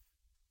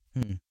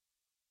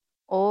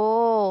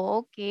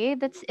 Oh, okay.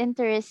 That's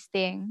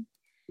interesting.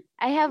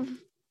 I have,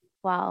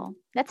 wow.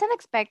 That's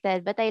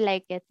unexpected, but I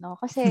like it, no?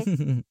 Kasi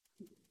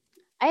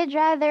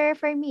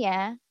for me,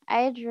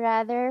 I'd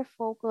rather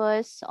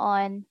focus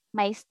on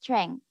my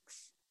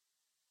strengths.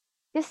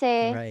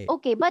 Kasi, Right.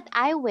 okay, but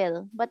I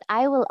will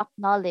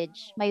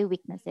acknowledge my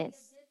weaknesses.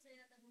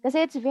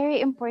 Kasi it's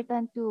very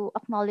important to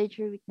acknowledge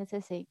your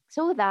weaknesses eh.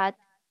 So that,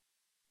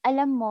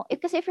 alam mo,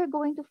 kasi if you're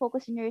going to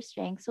focus on your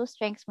strengths, so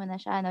strengths mo na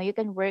siya, no? You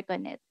can work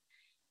on it.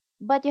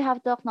 But you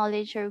have to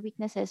acknowledge your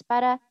weaknesses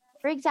para,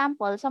 for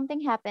example,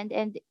 something happened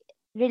and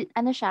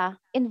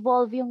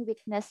involve yung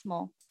weakness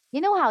mo.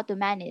 You know how to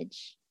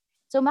manage.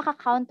 So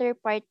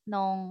maka-counterpart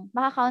ng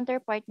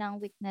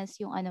weakness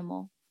yung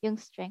yung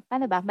strength.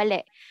 Paano ba?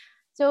 Mali.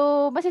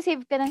 So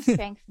masasave ka ng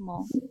strength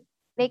mo.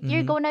 Like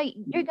you're gonna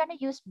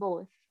use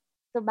both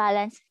to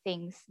balance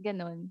things.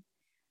 Ganun.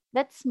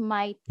 That's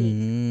my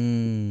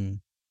take.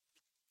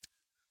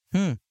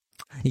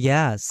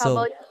 Yeah, How so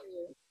about you?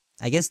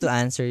 I guess to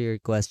answer your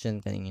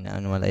question kanina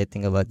on what I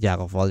think about Jack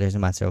of all trades,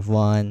 master of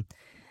one,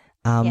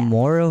 I'm Yeah.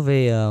 more of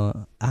a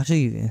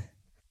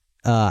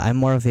I'm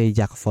more of a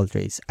jack of all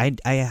trades. I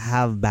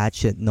have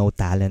batshit no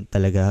talent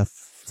talaga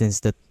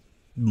since the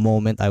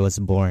moment I was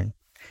born.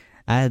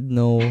 I had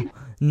no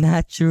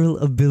natural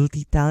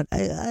ability talent.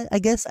 I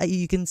guess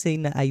you can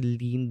say na I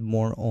leaned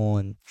more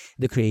on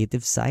the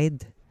creative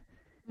side.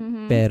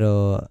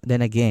 Pero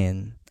then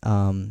again,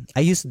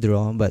 I used to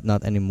draw but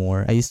not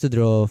anymore. I used to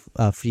draw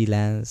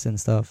freelance and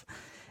stuff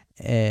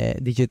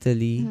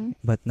digitally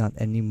but not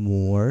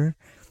anymore.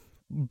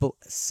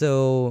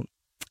 So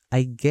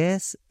I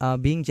guess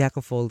being jack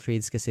of all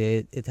trades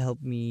kasi it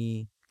helped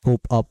me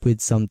cope up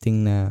with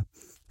something na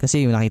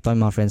kasi yung nakita ko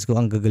yung mga friends ko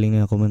ang gagaling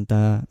na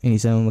kumanta, yung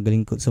isa naman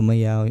magaling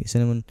sumayaw, yung isa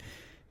naman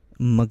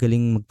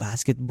magaling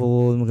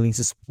mag-basketball, magaling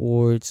sa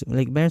sports.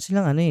 Like meron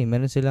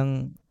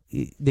silang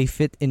they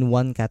fit in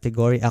one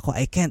category. Ako,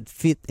 I can't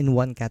fit in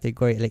one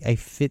category. Like I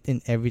fit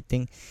in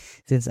everything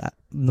since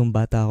nung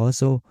bata ako.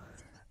 So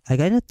I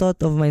kind of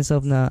thought of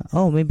myself na,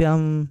 oh, maybe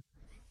I'm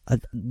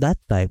that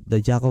type, the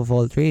jack of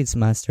all trades,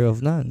 master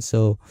of none.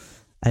 So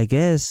I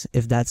guess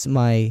if that's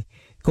my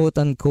quote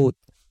unquote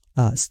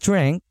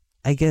Strength,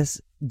 I guess,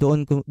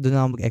 doon ako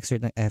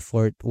mag-exert ng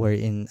effort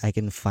wherein I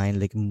can find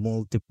like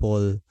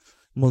multiple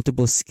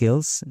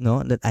skills,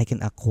 no, that I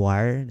can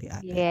acquire, like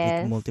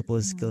Yes.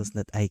 multiple Mm-hmm. skills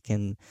that I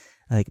can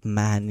like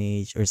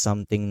manage or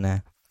something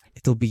na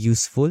it'll be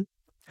useful.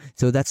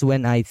 So that's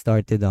when I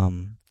started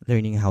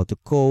learning how to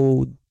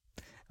code,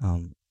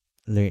 um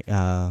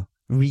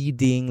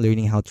reading,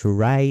 learning how to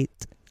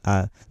write,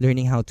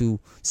 learning how to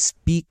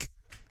speak,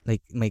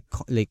 like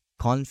like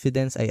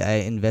confidence.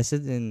 I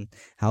invested in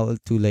how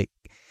to like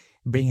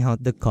bring out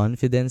the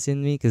confidence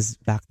in me because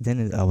back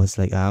then I was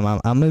like I'm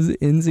an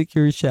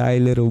insecure shy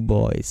little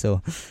boy,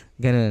 so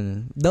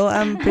ganun. Though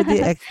I'm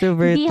pretty Hindi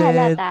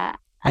extroverted, halata.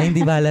 ay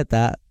hindi ba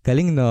halata?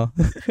 Galing, no?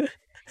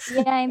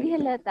 Yeah, hindi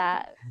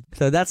halata.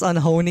 So that's on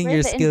honing Worth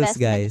your the skills,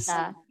 investment guys.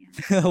 siya.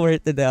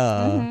 Worth it.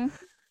 Mhm.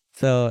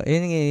 So,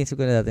 yun yung iniisip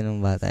ko na dati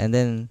nung bata. And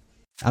then,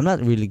 I'm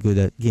not really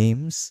good at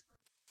games.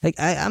 Like,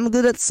 I'm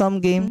good at some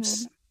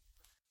games, Mhm.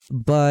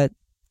 but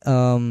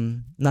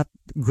not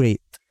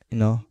great,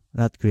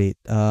 not great.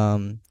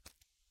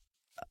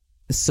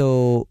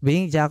 So,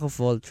 being jack of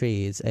all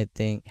trades, I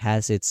think,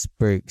 has its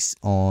perks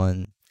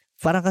on,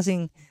 parang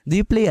kasing, do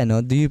you play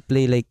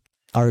like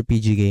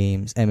RPG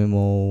games,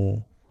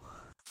 MMO,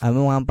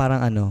 mga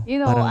parang You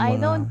know, parang I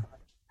don't mga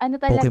ano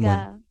Pokemon.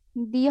 talaga,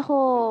 hindi ako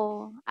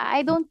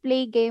I don't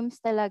play games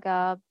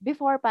talaga.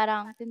 Before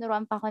parang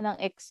tinuruan pa ako ng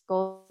ex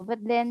ko, but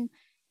then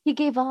he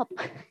gave up.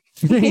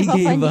 He He gave up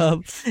gave on it. up.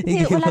 He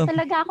Kasi gave wala up.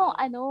 talaga akong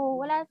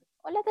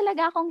wala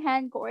talaga akong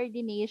hand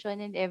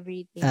coordination and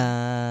everything.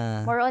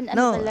 More on ano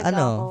No, talaga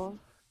ako,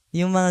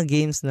 yung mga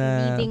games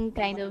na reading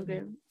kind of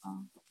girl.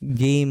 Oh,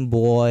 Game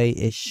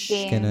Boy-ish,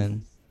 games. ganun.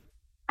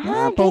 Mga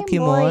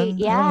Game Boy. Pokemon,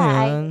 alam mo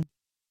yun?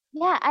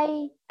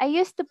 I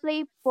used to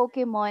play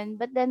Pokemon,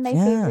 but then my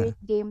Yeah.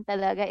 favorite game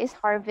talaga is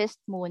Harvest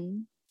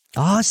Moon.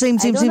 Same,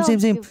 I same, don't same, know same,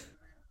 if same. you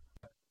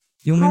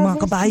Yung may mga Harvest Moon,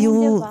 'di kabayo,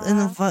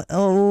 ba?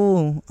 oo,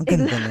 ang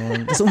ganda nun.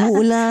 Tapos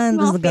umuulan,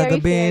 tapos Mga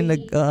nagagabi,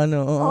 fairy.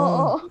 oo.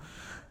 Oo.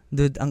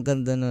 Dude, ang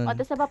ganda O, nun.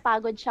 tapos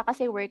napapagod siya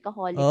kasi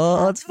workaholic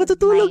Oo, siya. tapos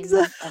matutulog Mag-mine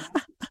sa, of ano,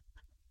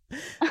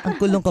 ang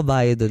kulong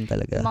kabayo dun yung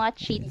talaga. mga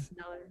cheats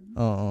doon,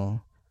 Oo.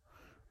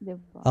 'di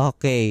ba?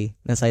 Okay,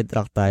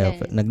 na-sidetrack tayo.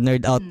 Yun.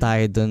 Nag-nerd out Mm.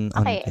 tayo dun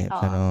Okay, onte, oo.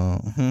 pero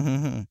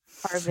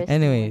Harvest Moon.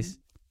 anyways,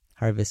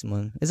 Harvest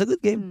Moon. It's a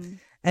good game.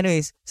 Mm.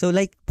 Anyways, so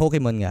like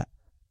Pokemon nga,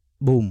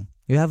 boom.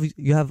 You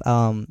have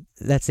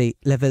let's say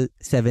level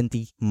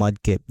 70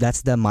 Mudkip.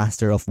 That's the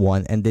master of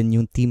one, and then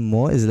yung team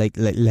mo is like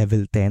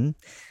level 10.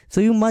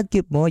 So yung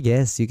Mudkip mo,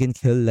 yes, you can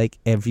kill like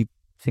every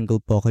single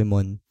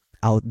Pokemon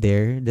out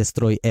there,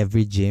 destroy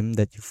every gym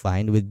that you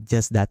find with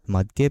just that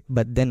Mudkip.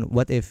 But then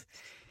what if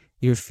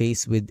you're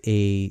faced with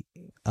a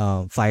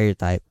fire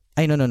type?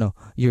 Ay, no, no, no.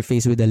 You're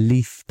faced with a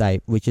leaf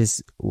type, which is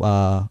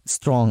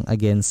strong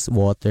against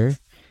water,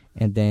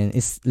 and then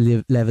it's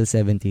level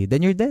 70.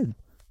 Then you're dead.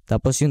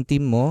 Tapos yung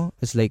team mo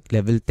is like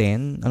level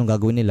 10. Anong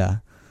gagawin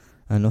nila?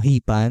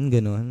 Hipan,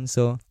 ganun.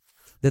 So,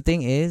 the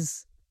thing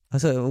is,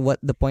 so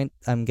what the point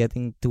I'm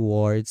getting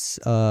towards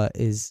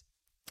is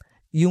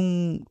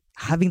yung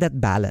having that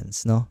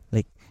balance, no?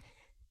 Like,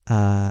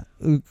 uh,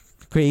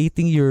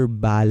 creating your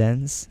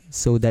balance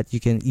so that you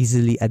can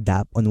easily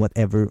adapt on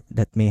whatever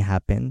that may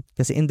happen.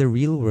 Kasi in the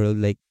real world,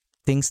 like,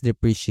 things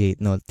depreciate,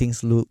 no,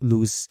 things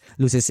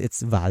loses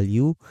its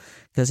value.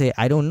 Kasi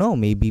I don't know,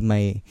 maybe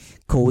my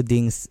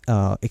coding's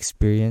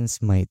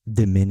experience might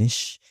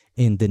diminish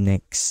in the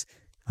next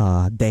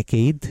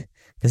decade.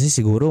 Kasi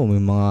siguro may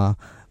mga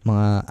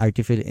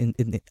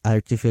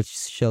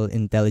artificial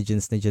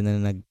intelligence na dyan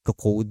na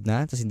nagko-code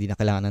na, tapos hindi na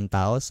kailangan ng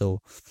tao.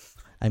 So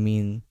I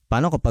mean,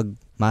 paano kapag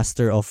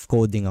master of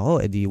coding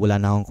ako, edi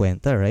wala na akong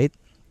kwenta, right?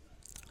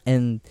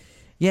 And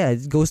yeah,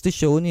 it goes to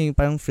show yung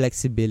parang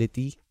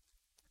flexibility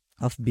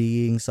of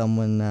being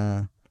someone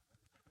na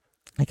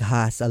like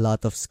has a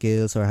lot of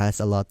skills or has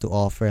a lot to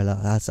offer,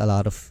 has a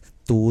lot of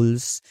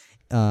tools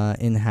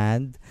in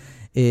hand,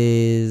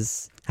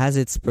 is has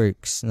its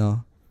perks,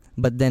 no?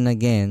 But then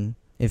again,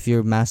 if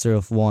you're master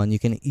of one, you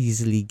can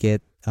easily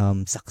get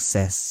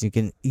success. You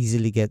can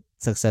easily get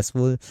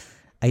successful,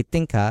 I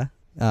think,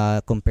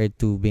 compared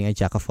to being a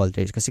jack of all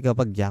trades. Kasi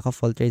kapag jack of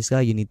all trades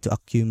ka, you need to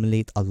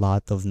accumulate a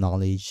lot of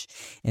knowledge,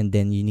 and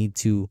then you need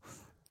to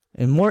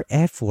and more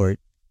effort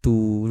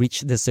to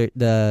reach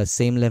the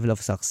same level of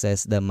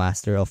success the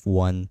master of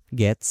one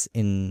gets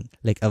in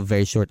like a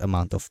very short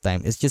amount of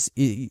time. It's just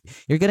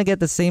you're gonna get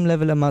the same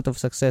level amount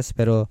of success,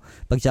 pero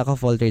pag jack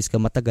of all trades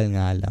ka, matagal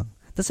nga lang.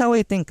 That's how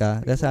I think,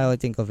 That's how I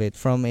think of it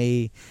from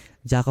a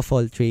jack of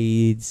all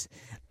trades,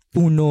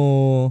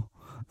 uno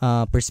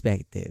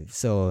perspective.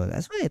 So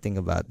that's what I think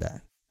about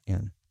that.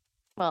 Yeah.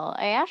 Well,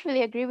 I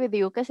actually agree with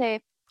you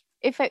kasi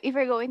if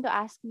you're going to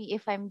ask me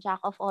if I'm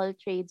jack of all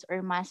trades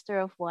or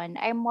master of one,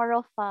 I'm more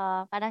of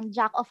a parang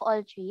jack of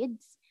all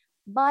trades,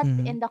 but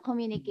Mm-hmm. in the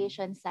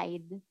communication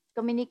side.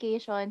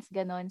 Communications,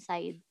 ganon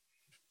side.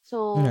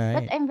 So,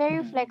 but Right. I'm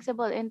very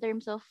flexible in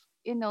terms of,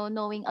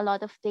 knowing a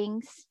lot of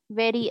things.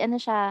 Very, ano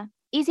siya,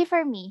 easy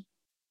for me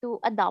to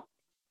adopt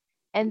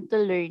and to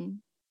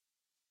learn.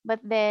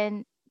 But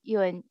then,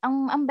 yun,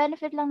 ang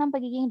benefit lang ng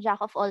pagiging jack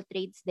of all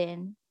trades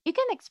din, you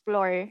can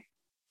explore.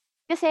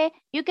 Kasi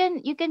you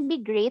can be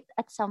great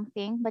at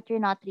something but you're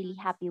not really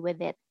happy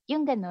with it.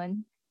 Yung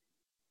ganun.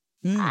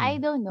 I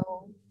Mm. don't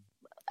know.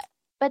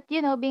 But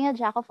being a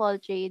jack of all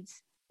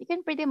trades, you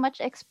can pretty much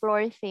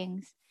explore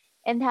things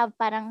and have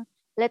parang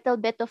little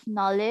bit of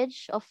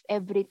knowledge of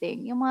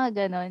everything. Yung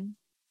mga ganun.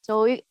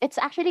 So it's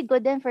actually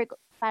good then for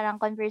parang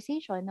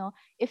conversation, no?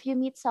 If you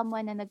meet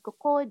someone na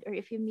nagko-code or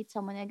if you meet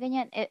someone na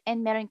ganyan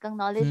and meron kang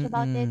knowledge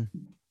about it,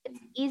 Mm-mm.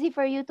 it's easy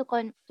for you to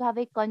have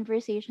a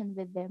conversation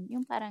with them.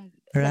 Yung parang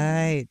ganun.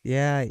 Right.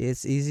 Yeah,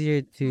 it's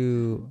easier to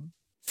Mm-mm.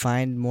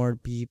 find more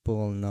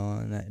people, no,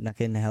 na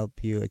can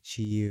help you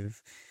achieve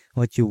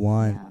what you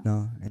want, Yeah. no,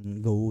 and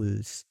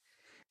goals.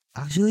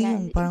 Actually, Yeah.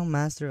 yung parang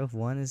master of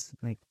one is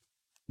like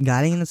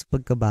galing na sa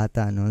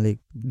pagkabata, no? Like,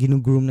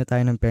 ginugroom na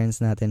tayo ng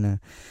parents natin na,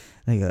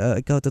 like,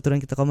 ikaw,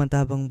 tuturuan kita kumanta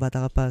habang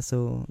bata ka pa,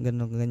 so,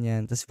 gano'n,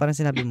 ganyan. Tapos parang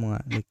sinabi mo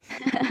nga, like,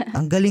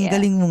 ang Yeah.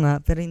 galing-galing mo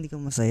nga, pero hindi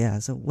ka masaya.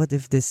 So, what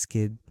if this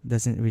kid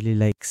doesn't really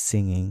like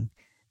singing?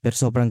 Pero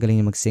sobrang galing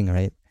niya mag-sing,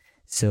 right?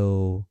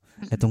 So,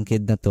 etong Mm-mm.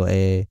 kid na to,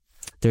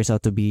 turns out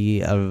to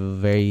be a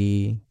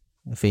very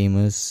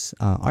famous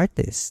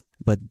artist.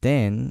 But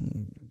then,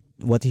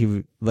 what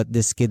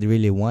this kid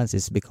really wants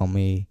is become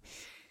a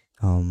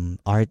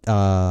art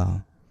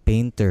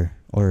painter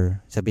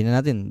or sabihin na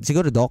natin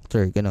siguro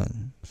doctor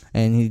ganun,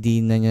 and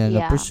hindi na niya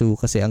na Yeah. pursue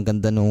kasi ang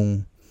ganda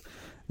nung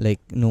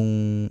like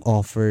nung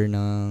offer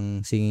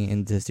ng singing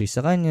industry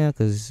sa kanya,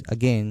 because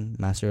again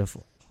master of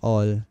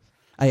all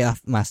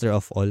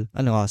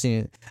ano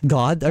kasi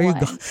God, are you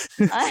God? One.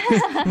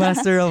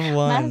 Master of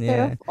one, Master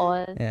of yeah,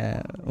 all.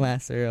 yeah,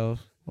 master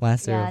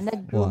Yeah, of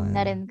nag-groom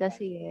na rin one.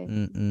 kasi eh.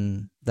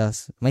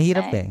 Tas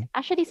mahirap Ay, eh,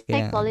 actually,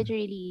 kaya psychology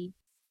really,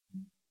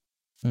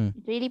 mm,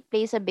 it really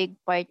plays a big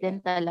part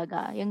din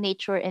talaga, yung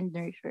nature and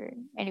nurture.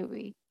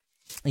 Anyway,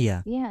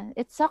 yeah. yeah,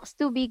 it sucks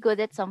to be good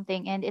at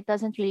something and it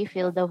doesn't really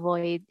fill the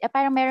void.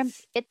 Parang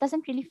it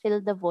doesn't really fill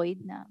the void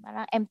na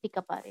parang empty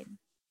ka pa rin.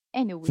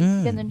 Anyway,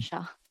 ganun Mm.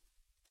 siya.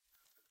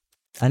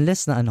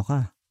 Unless na ano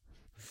ka,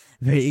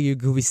 very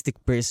egoistic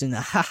person.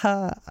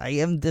 Haha,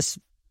 I am this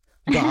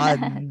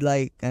god,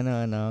 like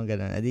ano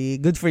ganun. Adi,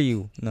 good for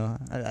you, no?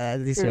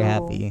 At least you're True.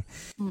 happy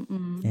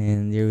Mm-mm.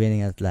 and you're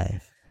winning at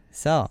life.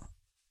 So,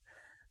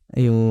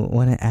 you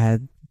wanna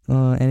add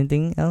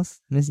anything else,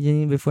 Miss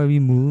Jenny, before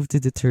we move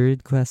to the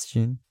third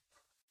question?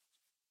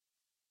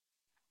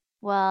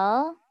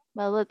 Well,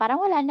 parang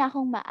wala na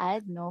akong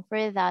ma-add, no, for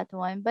that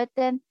one. But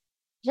then,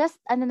 just,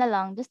 ano na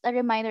lang, just a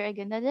reminder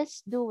again na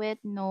just do it,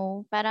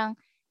 no. Parang,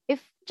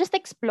 just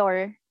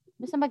explore.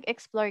 Basta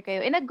mag-explore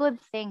kayo. In a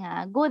good thing,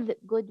 ha. Good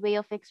way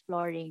of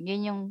exploring.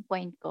 Yun yung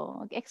point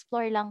ko.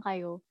 Mag-explore lang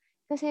kayo.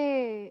 Kasi,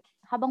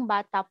 habang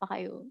bata pa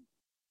kayo,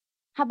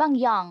 habang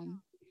young,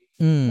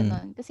 Mm.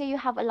 ganun. Kasi you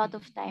have a lot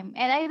of time.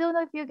 And I don't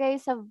know if you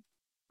guys have,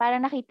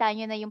 parang nakita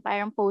nyo na yung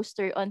parang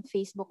poster on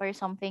Facebook or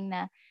something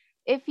na,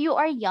 if you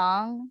are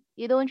young,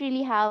 you don't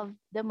really have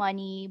the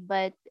money,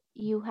 but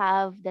you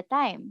have the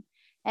time.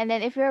 And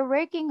then if you're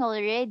working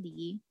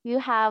already,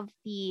 you have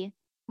the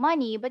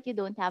money, but you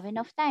don't have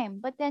enough time.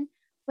 But then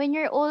when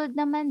you're old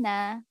naman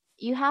na,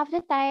 you have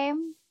the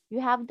time, you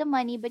have the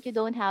money, but you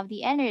don't have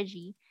the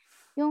energy.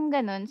 Yung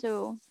ganun.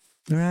 So,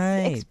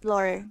 Right.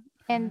 explore.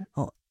 And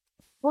Oh,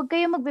 huwag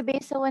kayong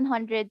magbe-base sa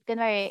 100.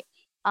 Kunwari,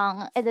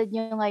 ang edad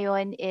nyo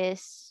ngayon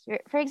is,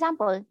 for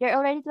example, you're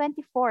already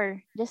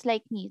 24, just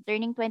like me,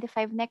 turning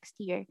 25 next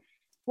year.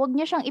 Huwag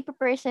nyo siyang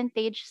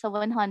ipa-percentage sa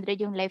 100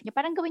 yung life nyo.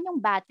 Parang gawin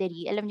yung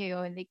battery. Alam nyo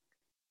yun? Like,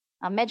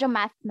 medyo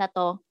math na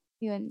to.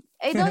 Yun.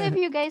 I don't know if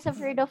you guys have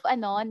heard of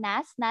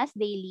Nas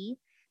Daily.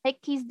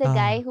 Like, he's the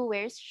guy ah, who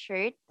wears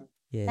shirt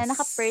na yes.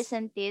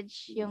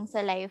 naka-percentage yung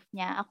sa life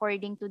niya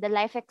according to the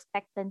life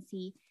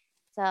expectancy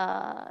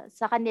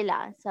sa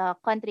kanila, sa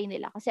country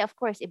nila. Kasi of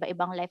course,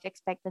 iba-ibang life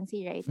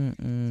expectancy, right? So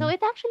Mm-mm. it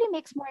actually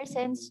makes more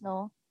sense,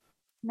 no?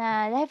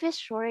 Na life is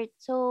short.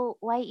 So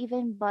why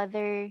even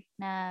bother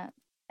na,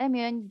 I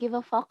mean, give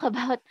a fuck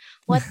about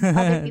what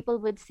other people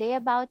would say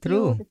about you,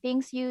 True. the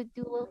things you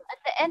do. At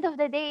the end of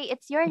the day,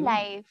 it's your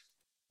life.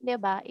 'Di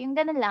ba? Yung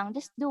ganun lang,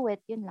 just do it.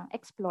 Yun lang,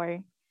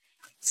 explore.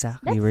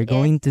 Exactly. That's We're it.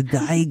 going to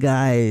die,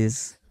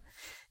 guys.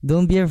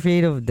 Don't be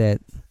afraid of that.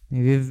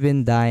 We've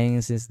been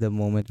dying since the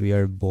moment we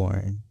are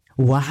born.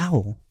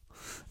 Wow.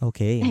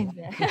 Okay.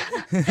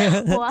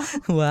 Wow.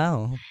 Wow.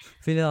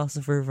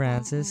 Philosopher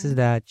Francis, is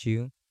Mm-mm. that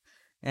you?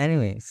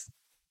 Anyways.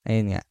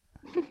 Ayun nga.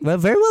 Well,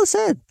 very well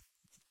said.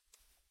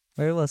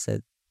 Very well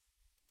said.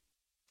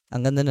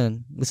 Ang ganda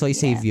nun. Gusto ko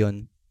i-save Yeah.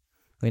 yun.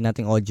 Gawin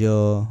nating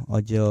audio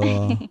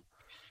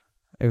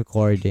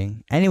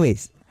recording.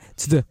 Anyways,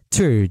 to the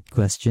third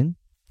question.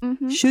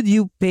 Mm-hmm. Should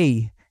you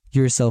pay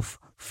yourself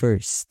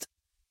first?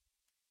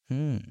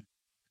 Hmm.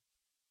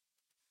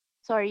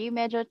 Sorry,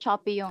 medyo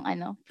choppy yung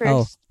Oh,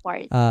 first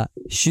part.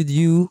 should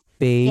you Yeah.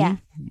 pay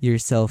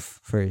yourself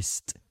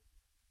first?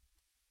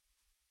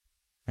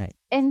 Right.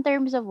 In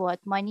terms of what?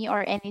 Money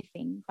or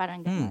anything?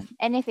 Parang Hmm. ganon.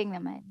 Anything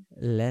naman.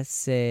 Let's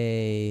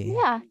say,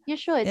 Yeah, you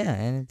should. yeah,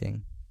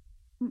 anything.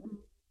 Mm-mm.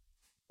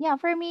 yeah,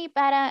 for me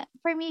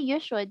you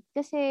should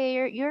kasi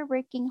you're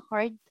working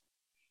hard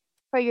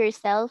for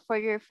yourself, for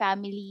your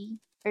family,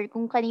 or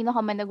kung kanino ka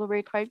man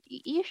nag-work hard,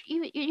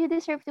 you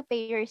deserve to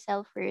pay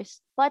yourself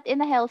first, but in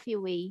a healthy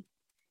way.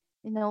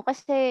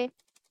 Kasi,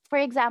 for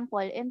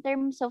example, in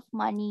terms of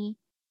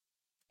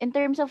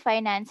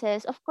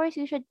finances, of course,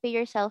 you should pay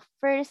yourself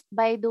first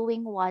by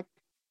doing what?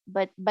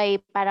 But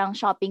by parang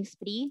shopping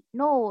spree?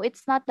 No,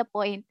 it's not the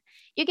point.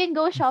 You can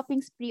go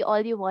shopping spree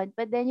all you want,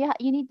 but then you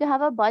need to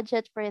have a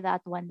budget for that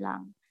one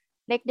lang.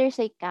 Like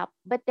there's a cap.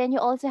 But then you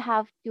also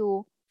have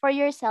to, for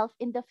yourself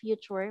in the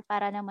future,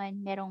 para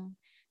naman merong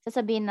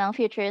sasabihin ng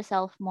future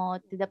self mo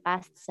to the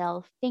past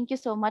self, thank you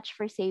so much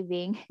for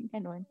saving.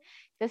 Ganun.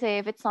 Kasi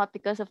if it's not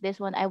because of this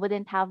one, I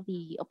wouldn't have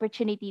the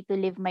opportunity to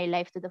live my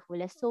life to the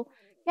fullest. So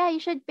yeah, you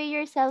should pay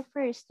yourself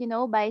first,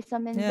 buy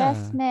some Yeah.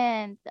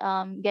 investment,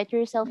 get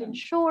yourself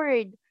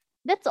insured.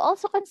 That's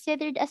also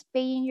considered as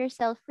paying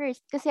yourself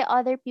first. Kasi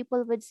other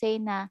people would say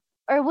na,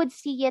 or would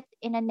see it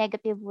in a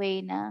negative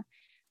way na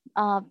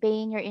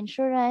paying your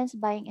insurance,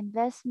 buying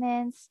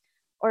investments,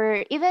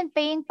 or even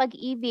paying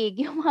pag-ibig,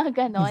 yung mga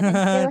ganon, and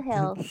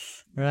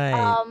PhilHealth.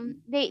 Right.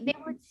 They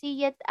would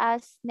see it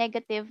as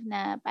negative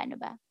na paano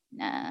ba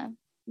na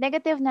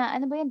negative na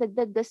ano ba yung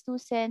dagdag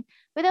gastusin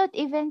without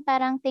even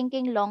parang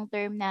thinking long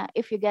term na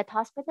if you get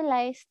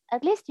hospitalized,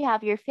 at least you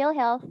have your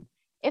PhilHealth.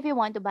 If you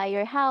want to buy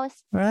your house,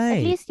 at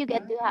Right. least you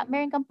get to have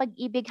meron kang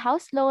pag-ibig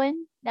house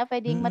loan na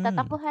pwedeng Mm.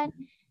 matatakbuhan.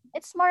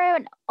 It's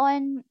more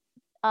on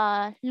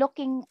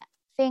looking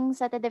things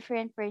at a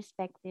different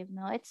perspective,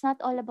 no? It's not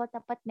all about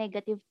dapat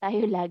negative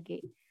tayo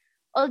lagi.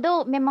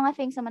 Although, may mga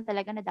things naman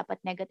talaga na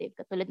dapat negative,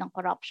 katulad ng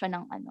corruption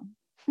ng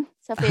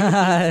sa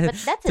Philippines.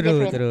 But that's a True,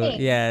 different true. thing.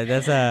 Yeah,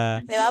 that's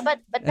a Di ba?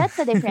 But that's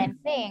a different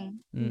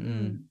thing.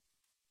 mm.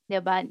 Di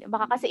ba?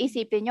 Baka kasi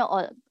isipin nyo,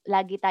 oh,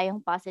 lagi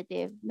tayong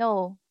positive.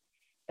 No.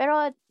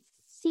 Pero,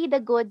 see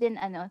the good in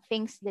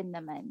things din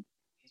naman.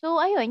 So,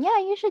 ayun, yeah,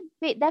 you should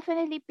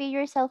definitely pay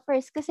yourself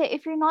first. Kasi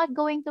if you're not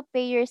going to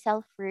pay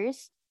yourself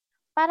first,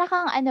 para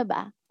kang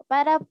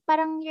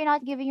parang you're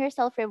not giving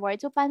yourself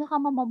reward. So, paano ka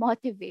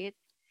mamomotivate?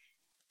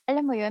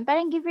 Alam mo yun,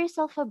 parang give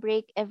yourself a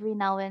break every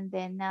now and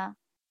then na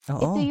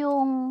ito Oo.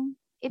 yung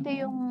ito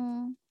yung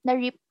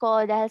na-reap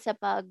ko dahil sa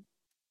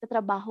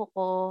pagtatrabaho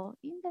ko.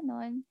 Yung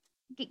ganun.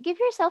 Give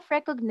yourself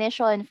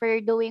recognition for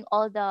doing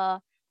all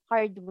the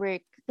hard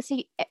work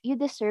kasi you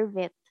deserve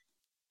it.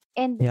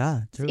 And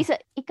Yeah, true.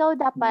 ikaw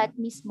dapat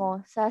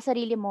mismo sa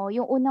sarili mo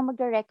yung unang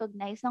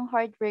magre-recognize ng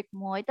hard work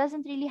mo. It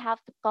doesn't really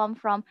have to come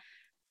from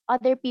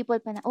other people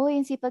pa na, oh,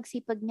 yung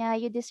sipag-sipag niya,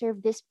 you deserve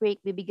this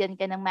break, bibigyan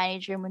ka ng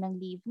manager mo ng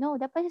leave. No,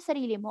 dapat sa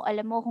sarili mo,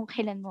 alam mo kung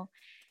kailan mo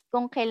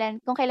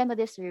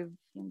deserve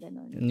yung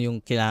ganun. Yung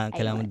kailangan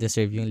mo Ayun.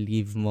 deserve yung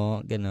leave mo,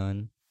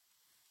 ganon.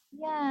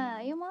 Yeah,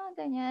 yung mga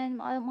ganyan,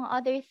 mga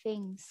other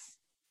things.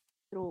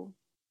 True.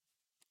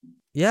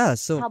 Yeah,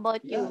 so How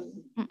about you?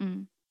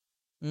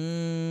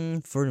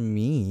 for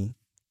me,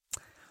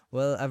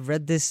 well, I've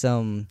read this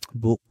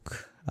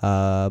book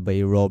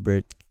by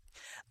Robert.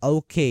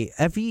 Okay,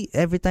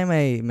 every time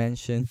I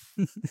mention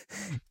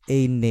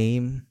a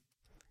name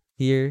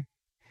here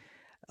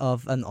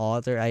of an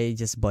author, I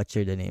just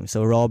butcher the name.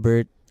 So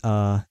Robert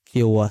Oh,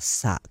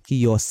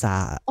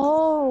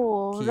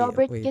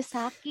 Robert wait.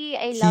 Kiyosaki.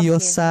 I love him.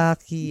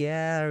 Kiyosaki,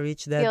 yeah,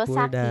 Rich Dad Poor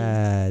Kiyosaki.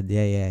 Dad.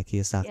 Yeah,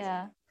 Kiyosaki.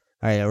 Yeah.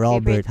 All right,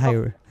 Robert. Favorite Hi.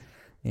 book.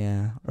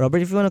 Yeah,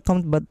 Robert, if you wanna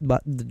come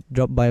but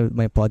drop by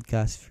my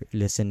podcast for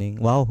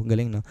listening. Wow,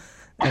 galing no.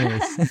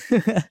 Anyways,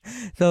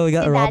 so we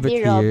got Si Robert Daddy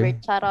here.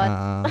 Robert, charot.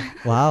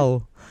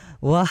 Wow,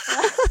 wow.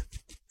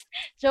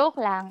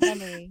 Joke lang,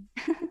 anyway.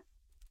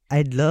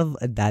 I'd love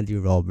a Daddy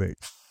Robert.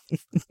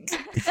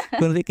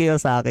 Kung si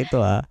Kiyosaki to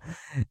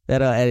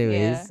Pero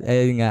anyways,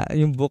 ayun nga,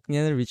 yung book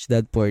niya, Rich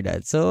Dad Poor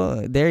Dad.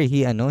 So, there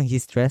he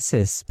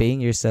stresses paying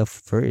yourself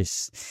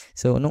first.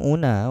 So, nung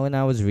una, when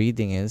I was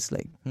reading it, it's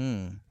like,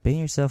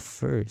 paying yourself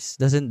first.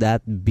 Doesn't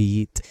that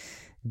beat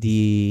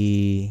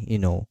the,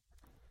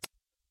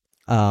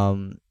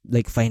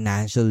 like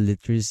financial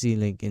literacy,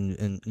 like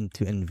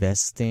into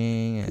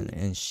investing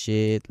and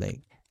shit?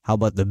 Like, how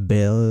about the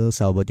bills?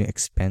 How about yung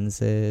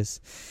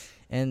expenses?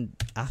 And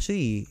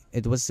actually,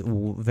 it was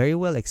very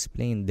well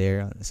explained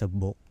there sa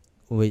book,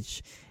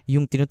 which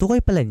yung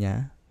tinutukoy pala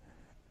niya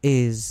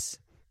is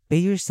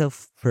pay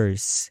yourself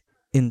first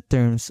in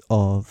terms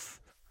of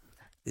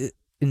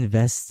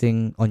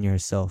investing on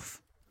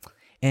yourself.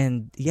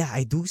 And yeah,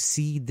 I do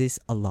see this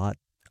a lot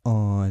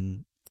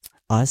on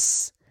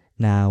us.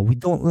 Now, we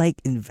don't like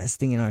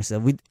investing in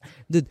ourselves.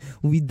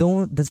 We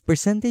don't,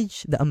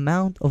 the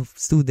amount of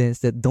students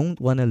that don't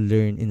want to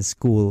learn in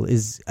school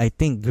is, I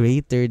think,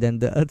 greater than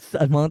the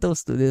amount of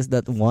students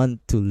that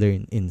want to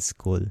learn in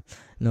school,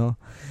 no?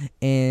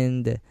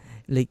 And,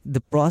 like,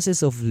 the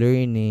process of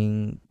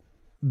learning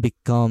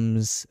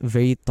becomes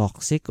very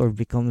toxic or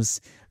becomes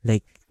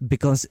like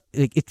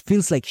it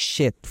feels like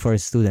shit for a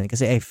student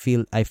kasi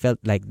I felt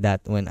like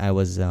that when I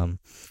was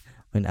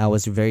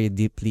very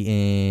deeply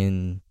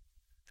in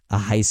a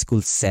high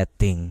school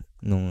setting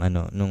nung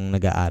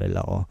nag-aaral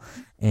ako.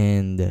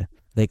 And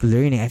like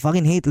learning, I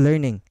fucking hate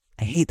learning.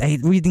 I hate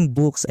reading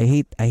books. I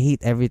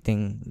hate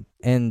everything.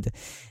 And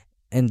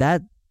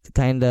that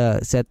kind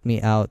of set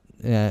me out,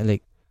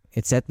 like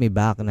it set me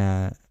back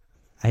na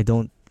I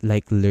don't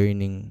like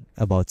learning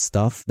about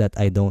stuff that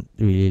I don't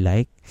really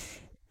like.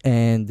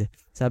 And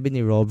sabi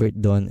ni Robert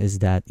Don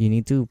is that you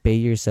need to pay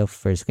yourself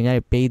first.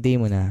 Kunyari, payday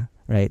mo na,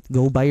 right?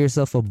 Go buy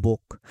yourself a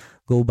book.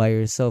 Go buy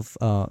yourself,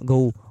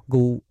 go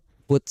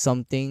put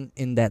something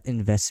in that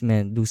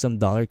investment. Do some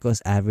dollar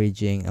cost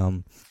averaging.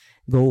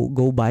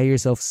 Go buy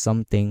yourself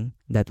something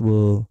that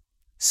will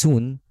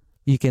soon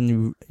you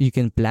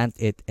can plant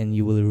it and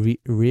you will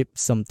reap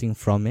something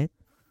from it,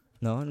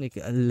 no,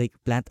 like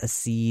plant a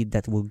seed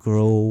that will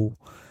grow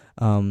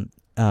um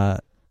uh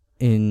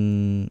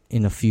in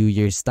a few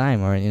years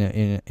time, or in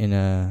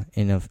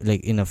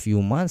a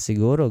few months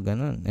siguro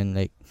ganon.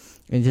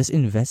 And just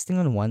investing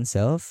on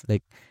oneself,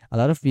 like a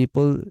lot of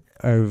people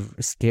are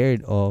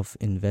scared of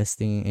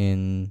investing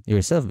in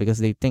yourself because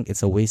they think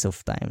it's a waste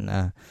of time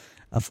na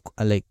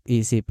like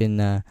isipin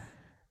na,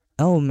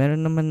 oh,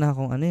 meron naman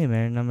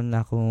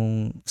na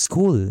akong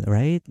school,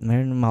 right?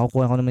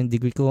 Makukuha ko naman yung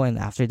degree ko, and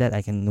after that,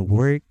 I can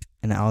work,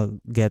 and I'll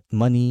get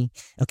money,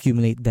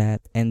 accumulate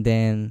that, and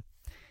then,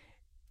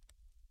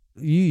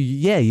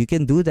 you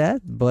can do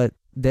that, but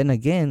then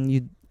again,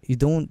 you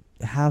don't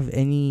have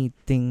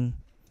anything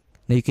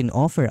that you can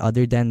offer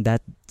other than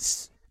that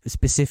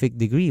specific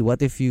degree.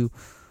 What if you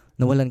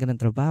nawalan ka ng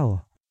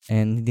trabaho,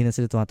 and hindi na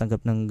sila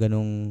tumatanggap ng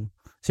ganong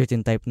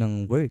certain type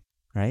ng work,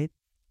 right?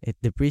 It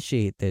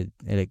depreciated,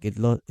 like it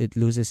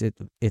loses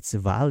its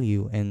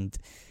value, and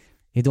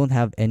you don't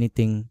have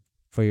anything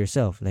for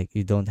yourself, like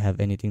you don't have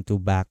anything to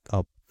back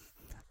up,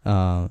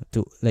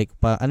 to like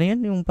ano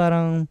yan, yung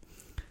parang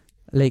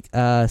like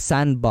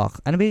sandbox,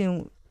 ano ba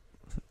yung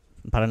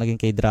parang naging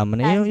K-drama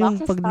na yung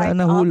Sandbox sa pag startup.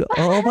 nahulog,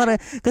 oo, para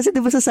kasi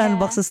 'di ba sa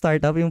sandbox Yeah. sa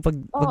startup, yung pag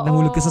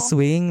nahulog ka sa Oo.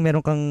 swing,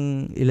 meron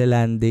kang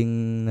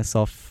ilalanding na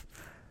soft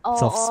Oo,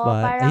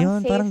 spot, parang ayun,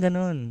 safe parang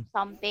ganun.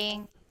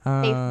 something.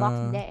 Safe box,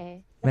 hindi Ah, eh.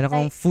 meron Basta,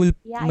 kang full,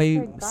 yeah, I may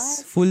forgot.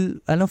 full,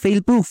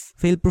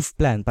 fail proof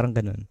plan, parang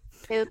ganun.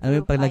 Alam mo,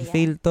 Fail-proof, pag yeah.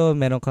 nag-fail to,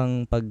 meron kang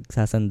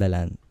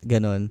pagsasandalan.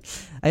 Ganon.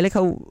 I like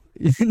how,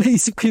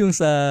 naisip ko yung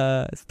sa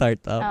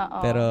startup. Oo.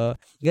 Pero,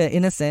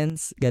 in a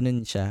sense,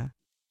 ganun siya.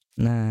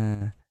 Na,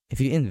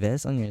 if you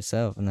invest on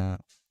yourself, na,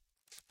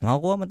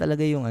 makakuha mo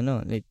talaga yung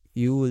ano, like,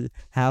 you will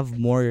have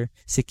more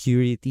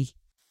security,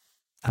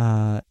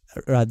 uh,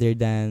 rather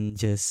than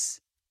just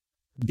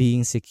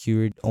being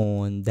secured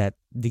on that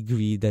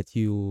degree that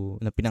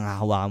na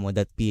pinanghahawakan mo,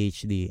 that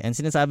PhD. And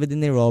sinasabi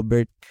din ni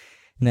Robert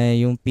na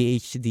yung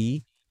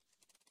PhD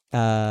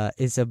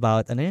is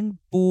about ano yun,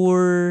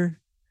 poor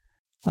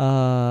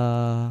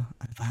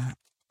ano ba?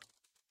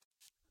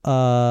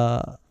 Uh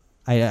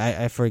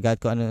I forgot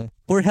ko ano.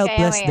 Poor Kaya mo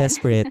helpless yan.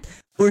 desperate.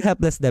 Poor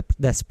helpless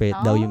desperate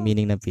daw yung Oh.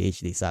 meaning ng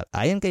PhD. So,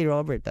 ayon kay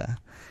Robert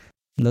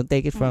Don't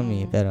take it from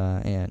me, Mm. pero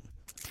ayan.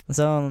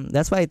 So,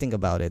 that's why I think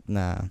about it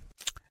na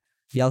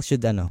y'all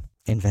should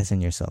invest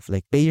in yourself.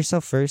 Like pay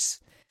yourself first.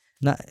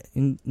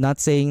 Not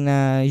saying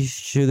na you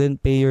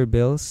shouldn't pay your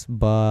bills,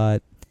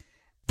 but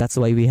that's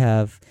why we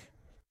have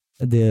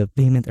the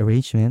payment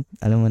arrangement.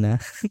 Alam mo na.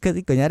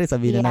 Kasi kunyari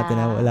sabihin na natin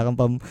na Yeah. wala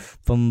kang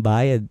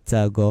pambayad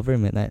sa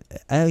government.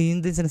 Yun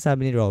din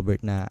sinasabi ni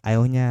Robert na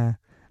ayaw niya.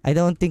 I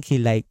don't think he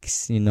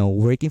likes,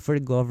 working for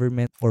the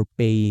government or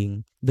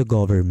paying the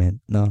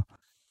government. No,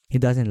 he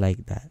doesn't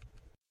like that.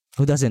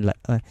 Who doesn't like?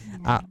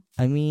 Yeah.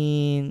 I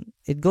mean,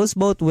 it goes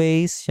both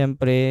ways.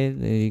 Syempre,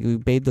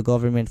 you pay the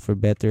government for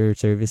better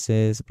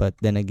services, but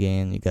then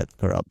again, you got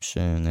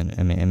corruption and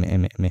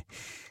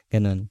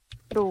ganun.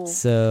 True.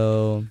 So,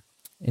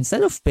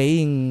 instead of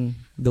paying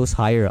those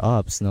higher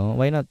ups, no,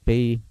 why not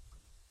pay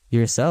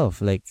yourself?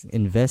 Like,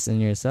 invest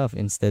in yourself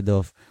instead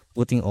of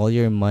putting all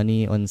your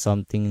money on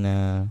something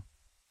na,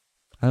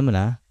 alam mo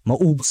na,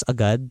 maubos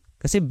agad.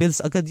 Kasi bills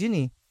agad yun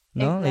eh.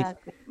 No? Like,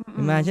 Exactly.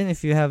 imagine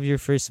if you have your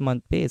first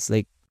month pay, it's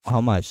like,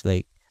 how much?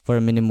 Like, for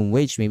a minimum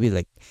wage, maybe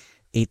like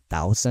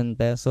 8,000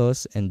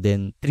 pesos, and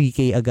then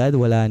 3K agad,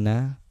 wala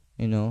na.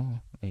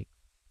 Like,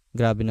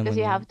 grabe naman Because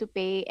you yun. have to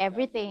pay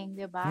everything,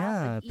 di ba?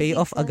 Yeah, Pag pay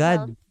off sa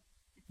agad.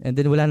 And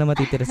then wala na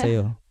matitira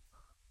sa'yo.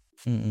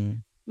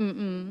 Mm-mm.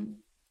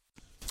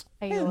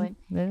 Yeah, Ayun.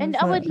 And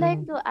I would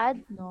like to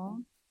add,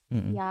 no?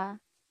 Mm-mm. Yeah.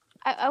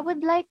 I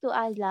would like to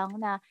add lang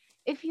na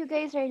if you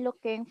guys are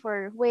looking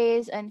for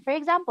ways, and for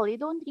example, you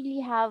don't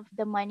really have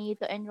the money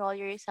to enroll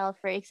yourself,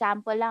 for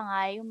example lang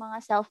yung mga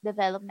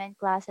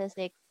self-development classes,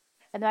 like,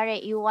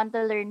 kunwari, you want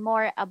to learn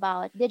more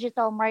about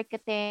digital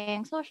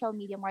marketing, social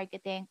media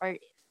marketing, or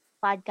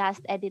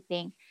podcast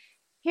editing.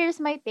 Here's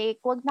my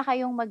take, wag na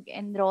kayong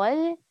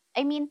mag-enroll.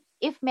 I mean,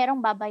 if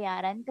merong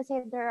babayaran,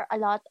 kasi there are a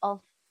lot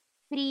of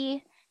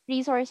free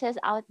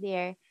resources out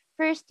there.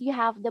 First, you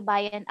have the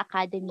Bayan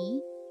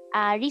Academy.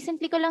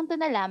 Recently ko lang to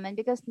nalaman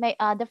because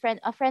a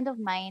friend of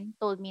mine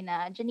told me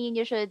na, Janine,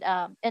 you should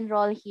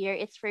enroll here.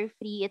 It's for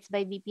free. It's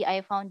by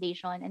BPI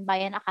Foundation and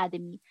Bayan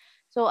Academy.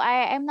 So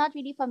I'm not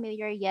really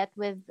familiar yet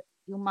with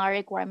yung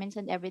mga requirements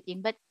and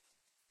everything, but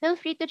feel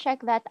free to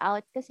check that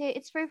out kasi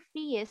it's for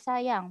free.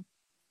 Sayang.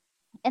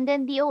 And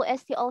then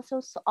DOST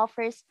also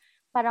offers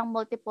parang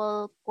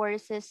multiple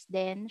courses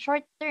then,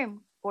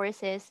 short-term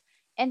courses,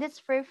 and it's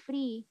for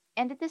free.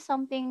 And it is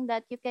something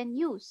that you can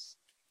use,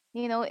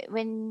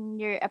 when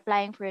you're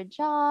applying for a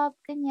job,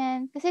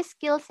 ganyan. Kasi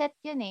skill set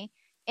yun eh.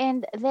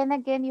 And then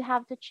again, you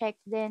have to check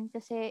then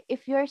kasi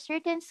if your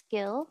certain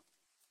skill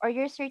or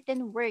your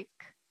certain work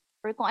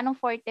or kung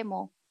anong forte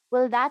mo,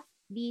 will that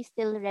be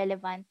still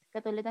relevant?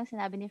 Katulad ng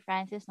sinabi ni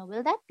Francis, no?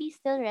 Will that be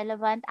still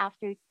relevant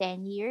after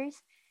 10 years?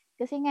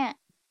 Kasi nga,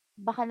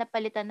 baka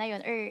napalitan na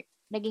yun or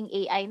naging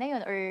AI na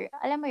yun or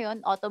alam mo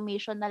yun,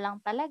 automation na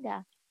lang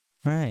talaga.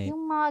 Right.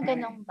 Yung mga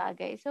ganong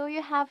bagay. So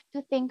you have to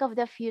think of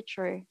the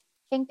future.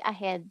 Think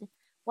ahead.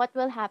 What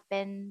will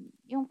happen?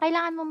 Yung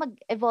kailangan mo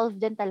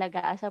mag-evolve din talaga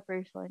as a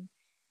person.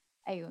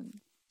 Ayun.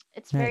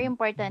 It's very Right.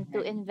 important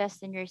to invest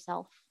in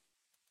yourself.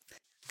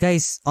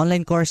 Guys,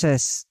 online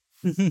courses.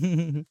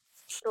 True.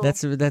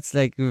 That's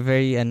like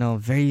very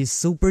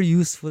super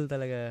useful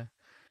talaga.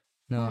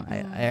 No,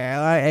 Mm-mm.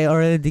 I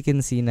already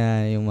can see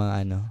na yung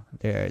mga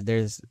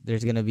there's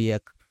gonna be a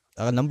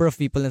number of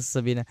people na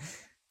sasabihin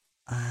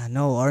na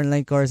no,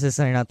 online courses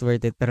are not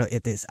worth it, pero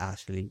it is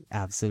actually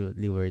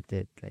absolutely worth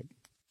it. Like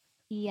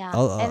Yeah.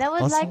 And I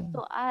would like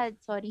also to add,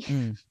 sorry.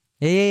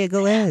 yeah,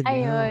 go ahead.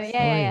 Ayun, No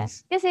yeah.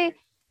 worries. Kasi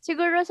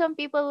siguro some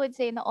people would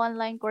say na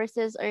online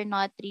courses are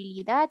not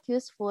really that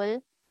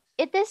useful.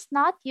 It is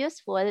not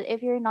useful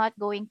if you're not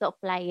going to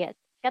apply it.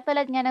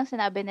 Katulad nga ng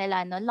sinabi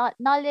nila, no,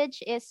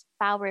 knowledge is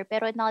power,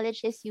 pero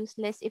knowledge is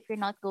useless if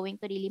you're not going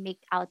to really make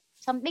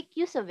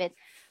use of it.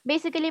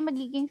 Basically,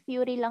 magiging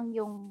theory lang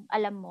yung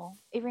alam mo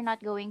if you're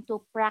not going to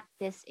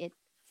practice it.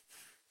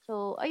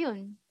 So,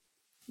 ayun.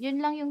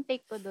 Yun lang yung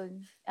take ko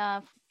dun.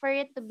 For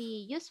it to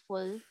be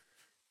useful,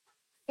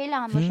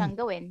 kailangan mo siyang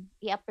gawin.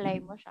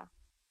 I-apply mo siya.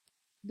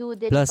 Do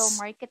digital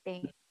Plus,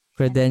 marketing.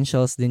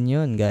 credentials din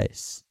yun,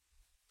 guys.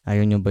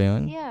 Ayaw nyo ba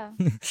yun? Yeah.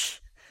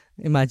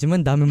 Imagine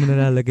man, dami mo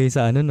nalalagay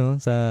sa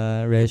sa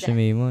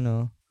resume mo,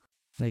 no?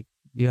 Like,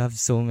 you have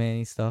so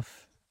many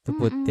stuff to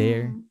put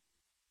there.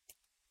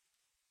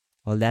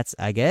 Well,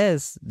 I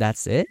guess,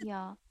 that's it.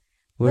 Yeah.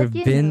 We've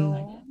been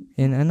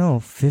in,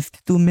 52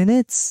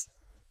 minutes.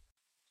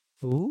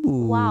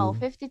 Ooh. Wow,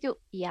 52.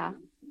 Yeah,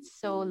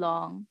 so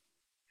long.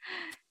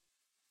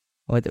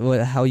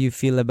 How you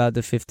feel about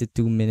the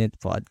 52-minute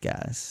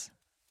podcast?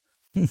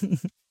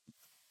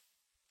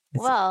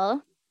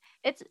 Well,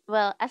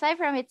 aside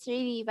from it's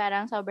really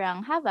parang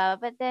sobrang haba,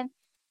 but then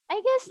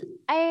I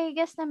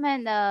guess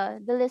naman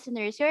the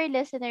listeners, your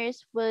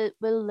listeners will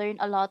learn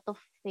a lot of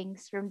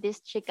things from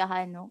this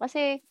chikahan, no?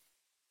 Kasi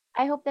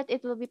I hope that it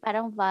will be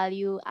parang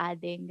value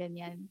adding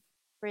ganyan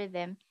for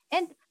them.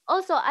 And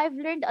also, I've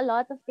learned a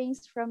lot of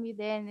things from you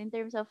then in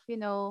terms of,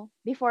 before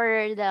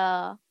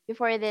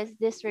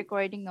this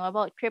recording, no,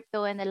 about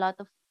crypto and a lot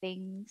of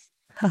things.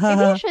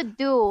 Maybe you should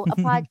do a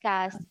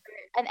podcast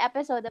or an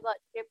episode about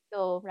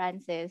crypto,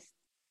 Francis.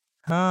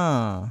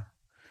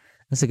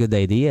 That's a good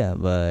idea,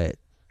 but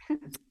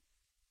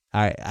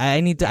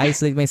I need to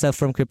isolate myself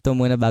from crypto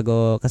muna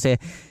bago kasi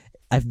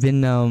I've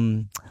been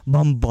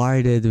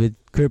bombarded with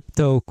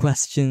crypto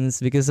questions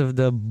because of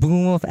the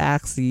boom of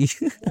Axie.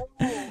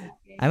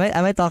 I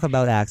might talk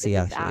about Axie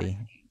actually.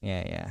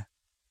 Yeah.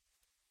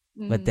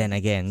 But then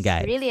again,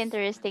 guys, really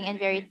interesting and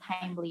very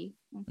timely.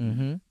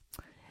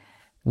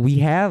 We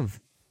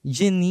have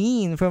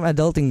Janine from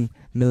Adulting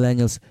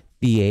Millennials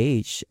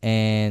PH.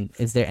 And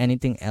is there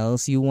anything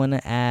else you want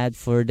to add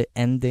for the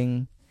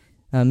ending,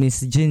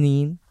 Miss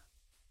Janine?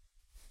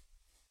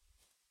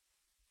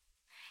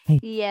 Hey.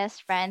 Yes,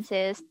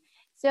 Francis.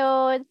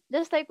 So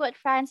just like what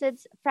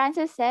Francis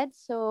said,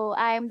 so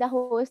I'm the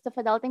host of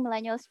Adulting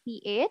Millennials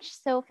PH.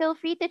 So feel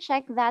free to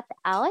check that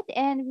out.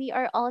 And we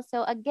are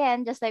also,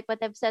 again, just like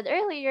what I've said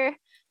earlier,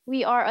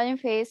 we are on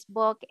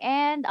Facebook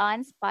and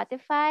on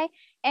Spotify.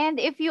 And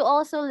if you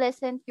also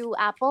listen to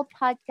Apple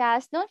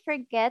Podcasts, don't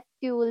forget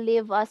to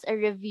leave us a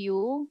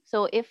review.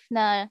 So if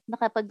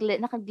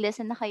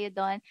nakag-listen na kayo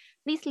doon,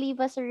 please leave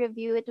us a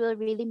review. It will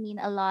really mean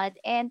a lot.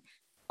 And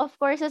of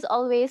course, as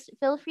always,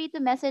 feel free to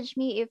message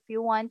me if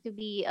you want to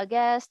be a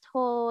guest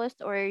host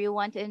or you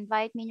want to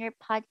invite me in your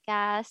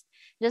podcast,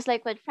 just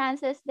like what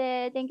Francis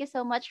did. Thank you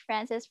so much,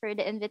 Francis, for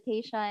the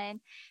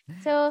invitation.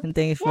 So, and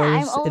thank you for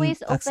I'm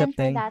always open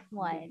accepting. for that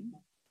one.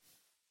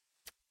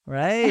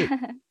 Right.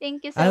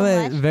 Thank you so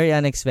much. Very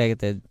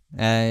unexpected.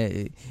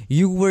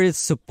 You were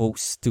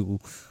supposed to,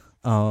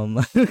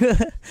 you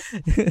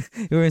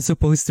were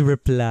supposed to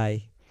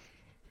reply.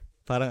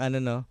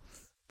 Parang no?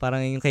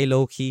 Parang yung kay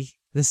Loki.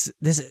 This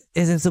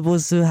isn't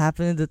supposed to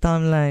happen in the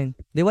timeline.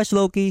 They watch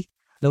Loki.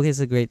 Loki is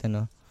a great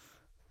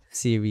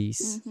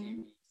series.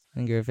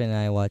 My girlfriend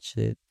and I watched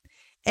it.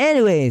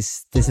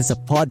 Anyways, this is a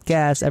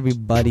podcast,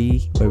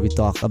 everybody, where we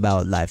talk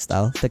about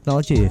lifestyle,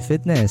 technology,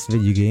 fitness,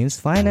 video games,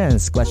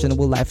 finance,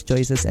 questionable life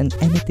choices, and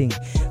anything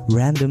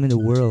random in the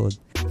world.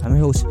 I'm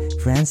your host,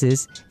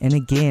 Francis, and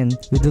again,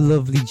 with the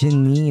lovely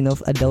Janine of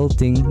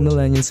Adulting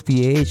Millennials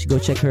PH. Go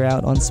check her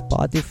out on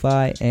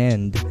Spotify,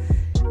 and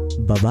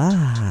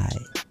bye-bye.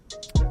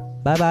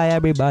 Bye-bye,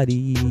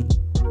 everybody.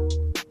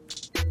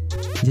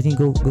 Janine,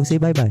 go say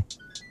bye-bye.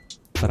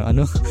 Parang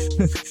ano?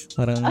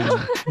 Parang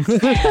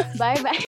Bye bye.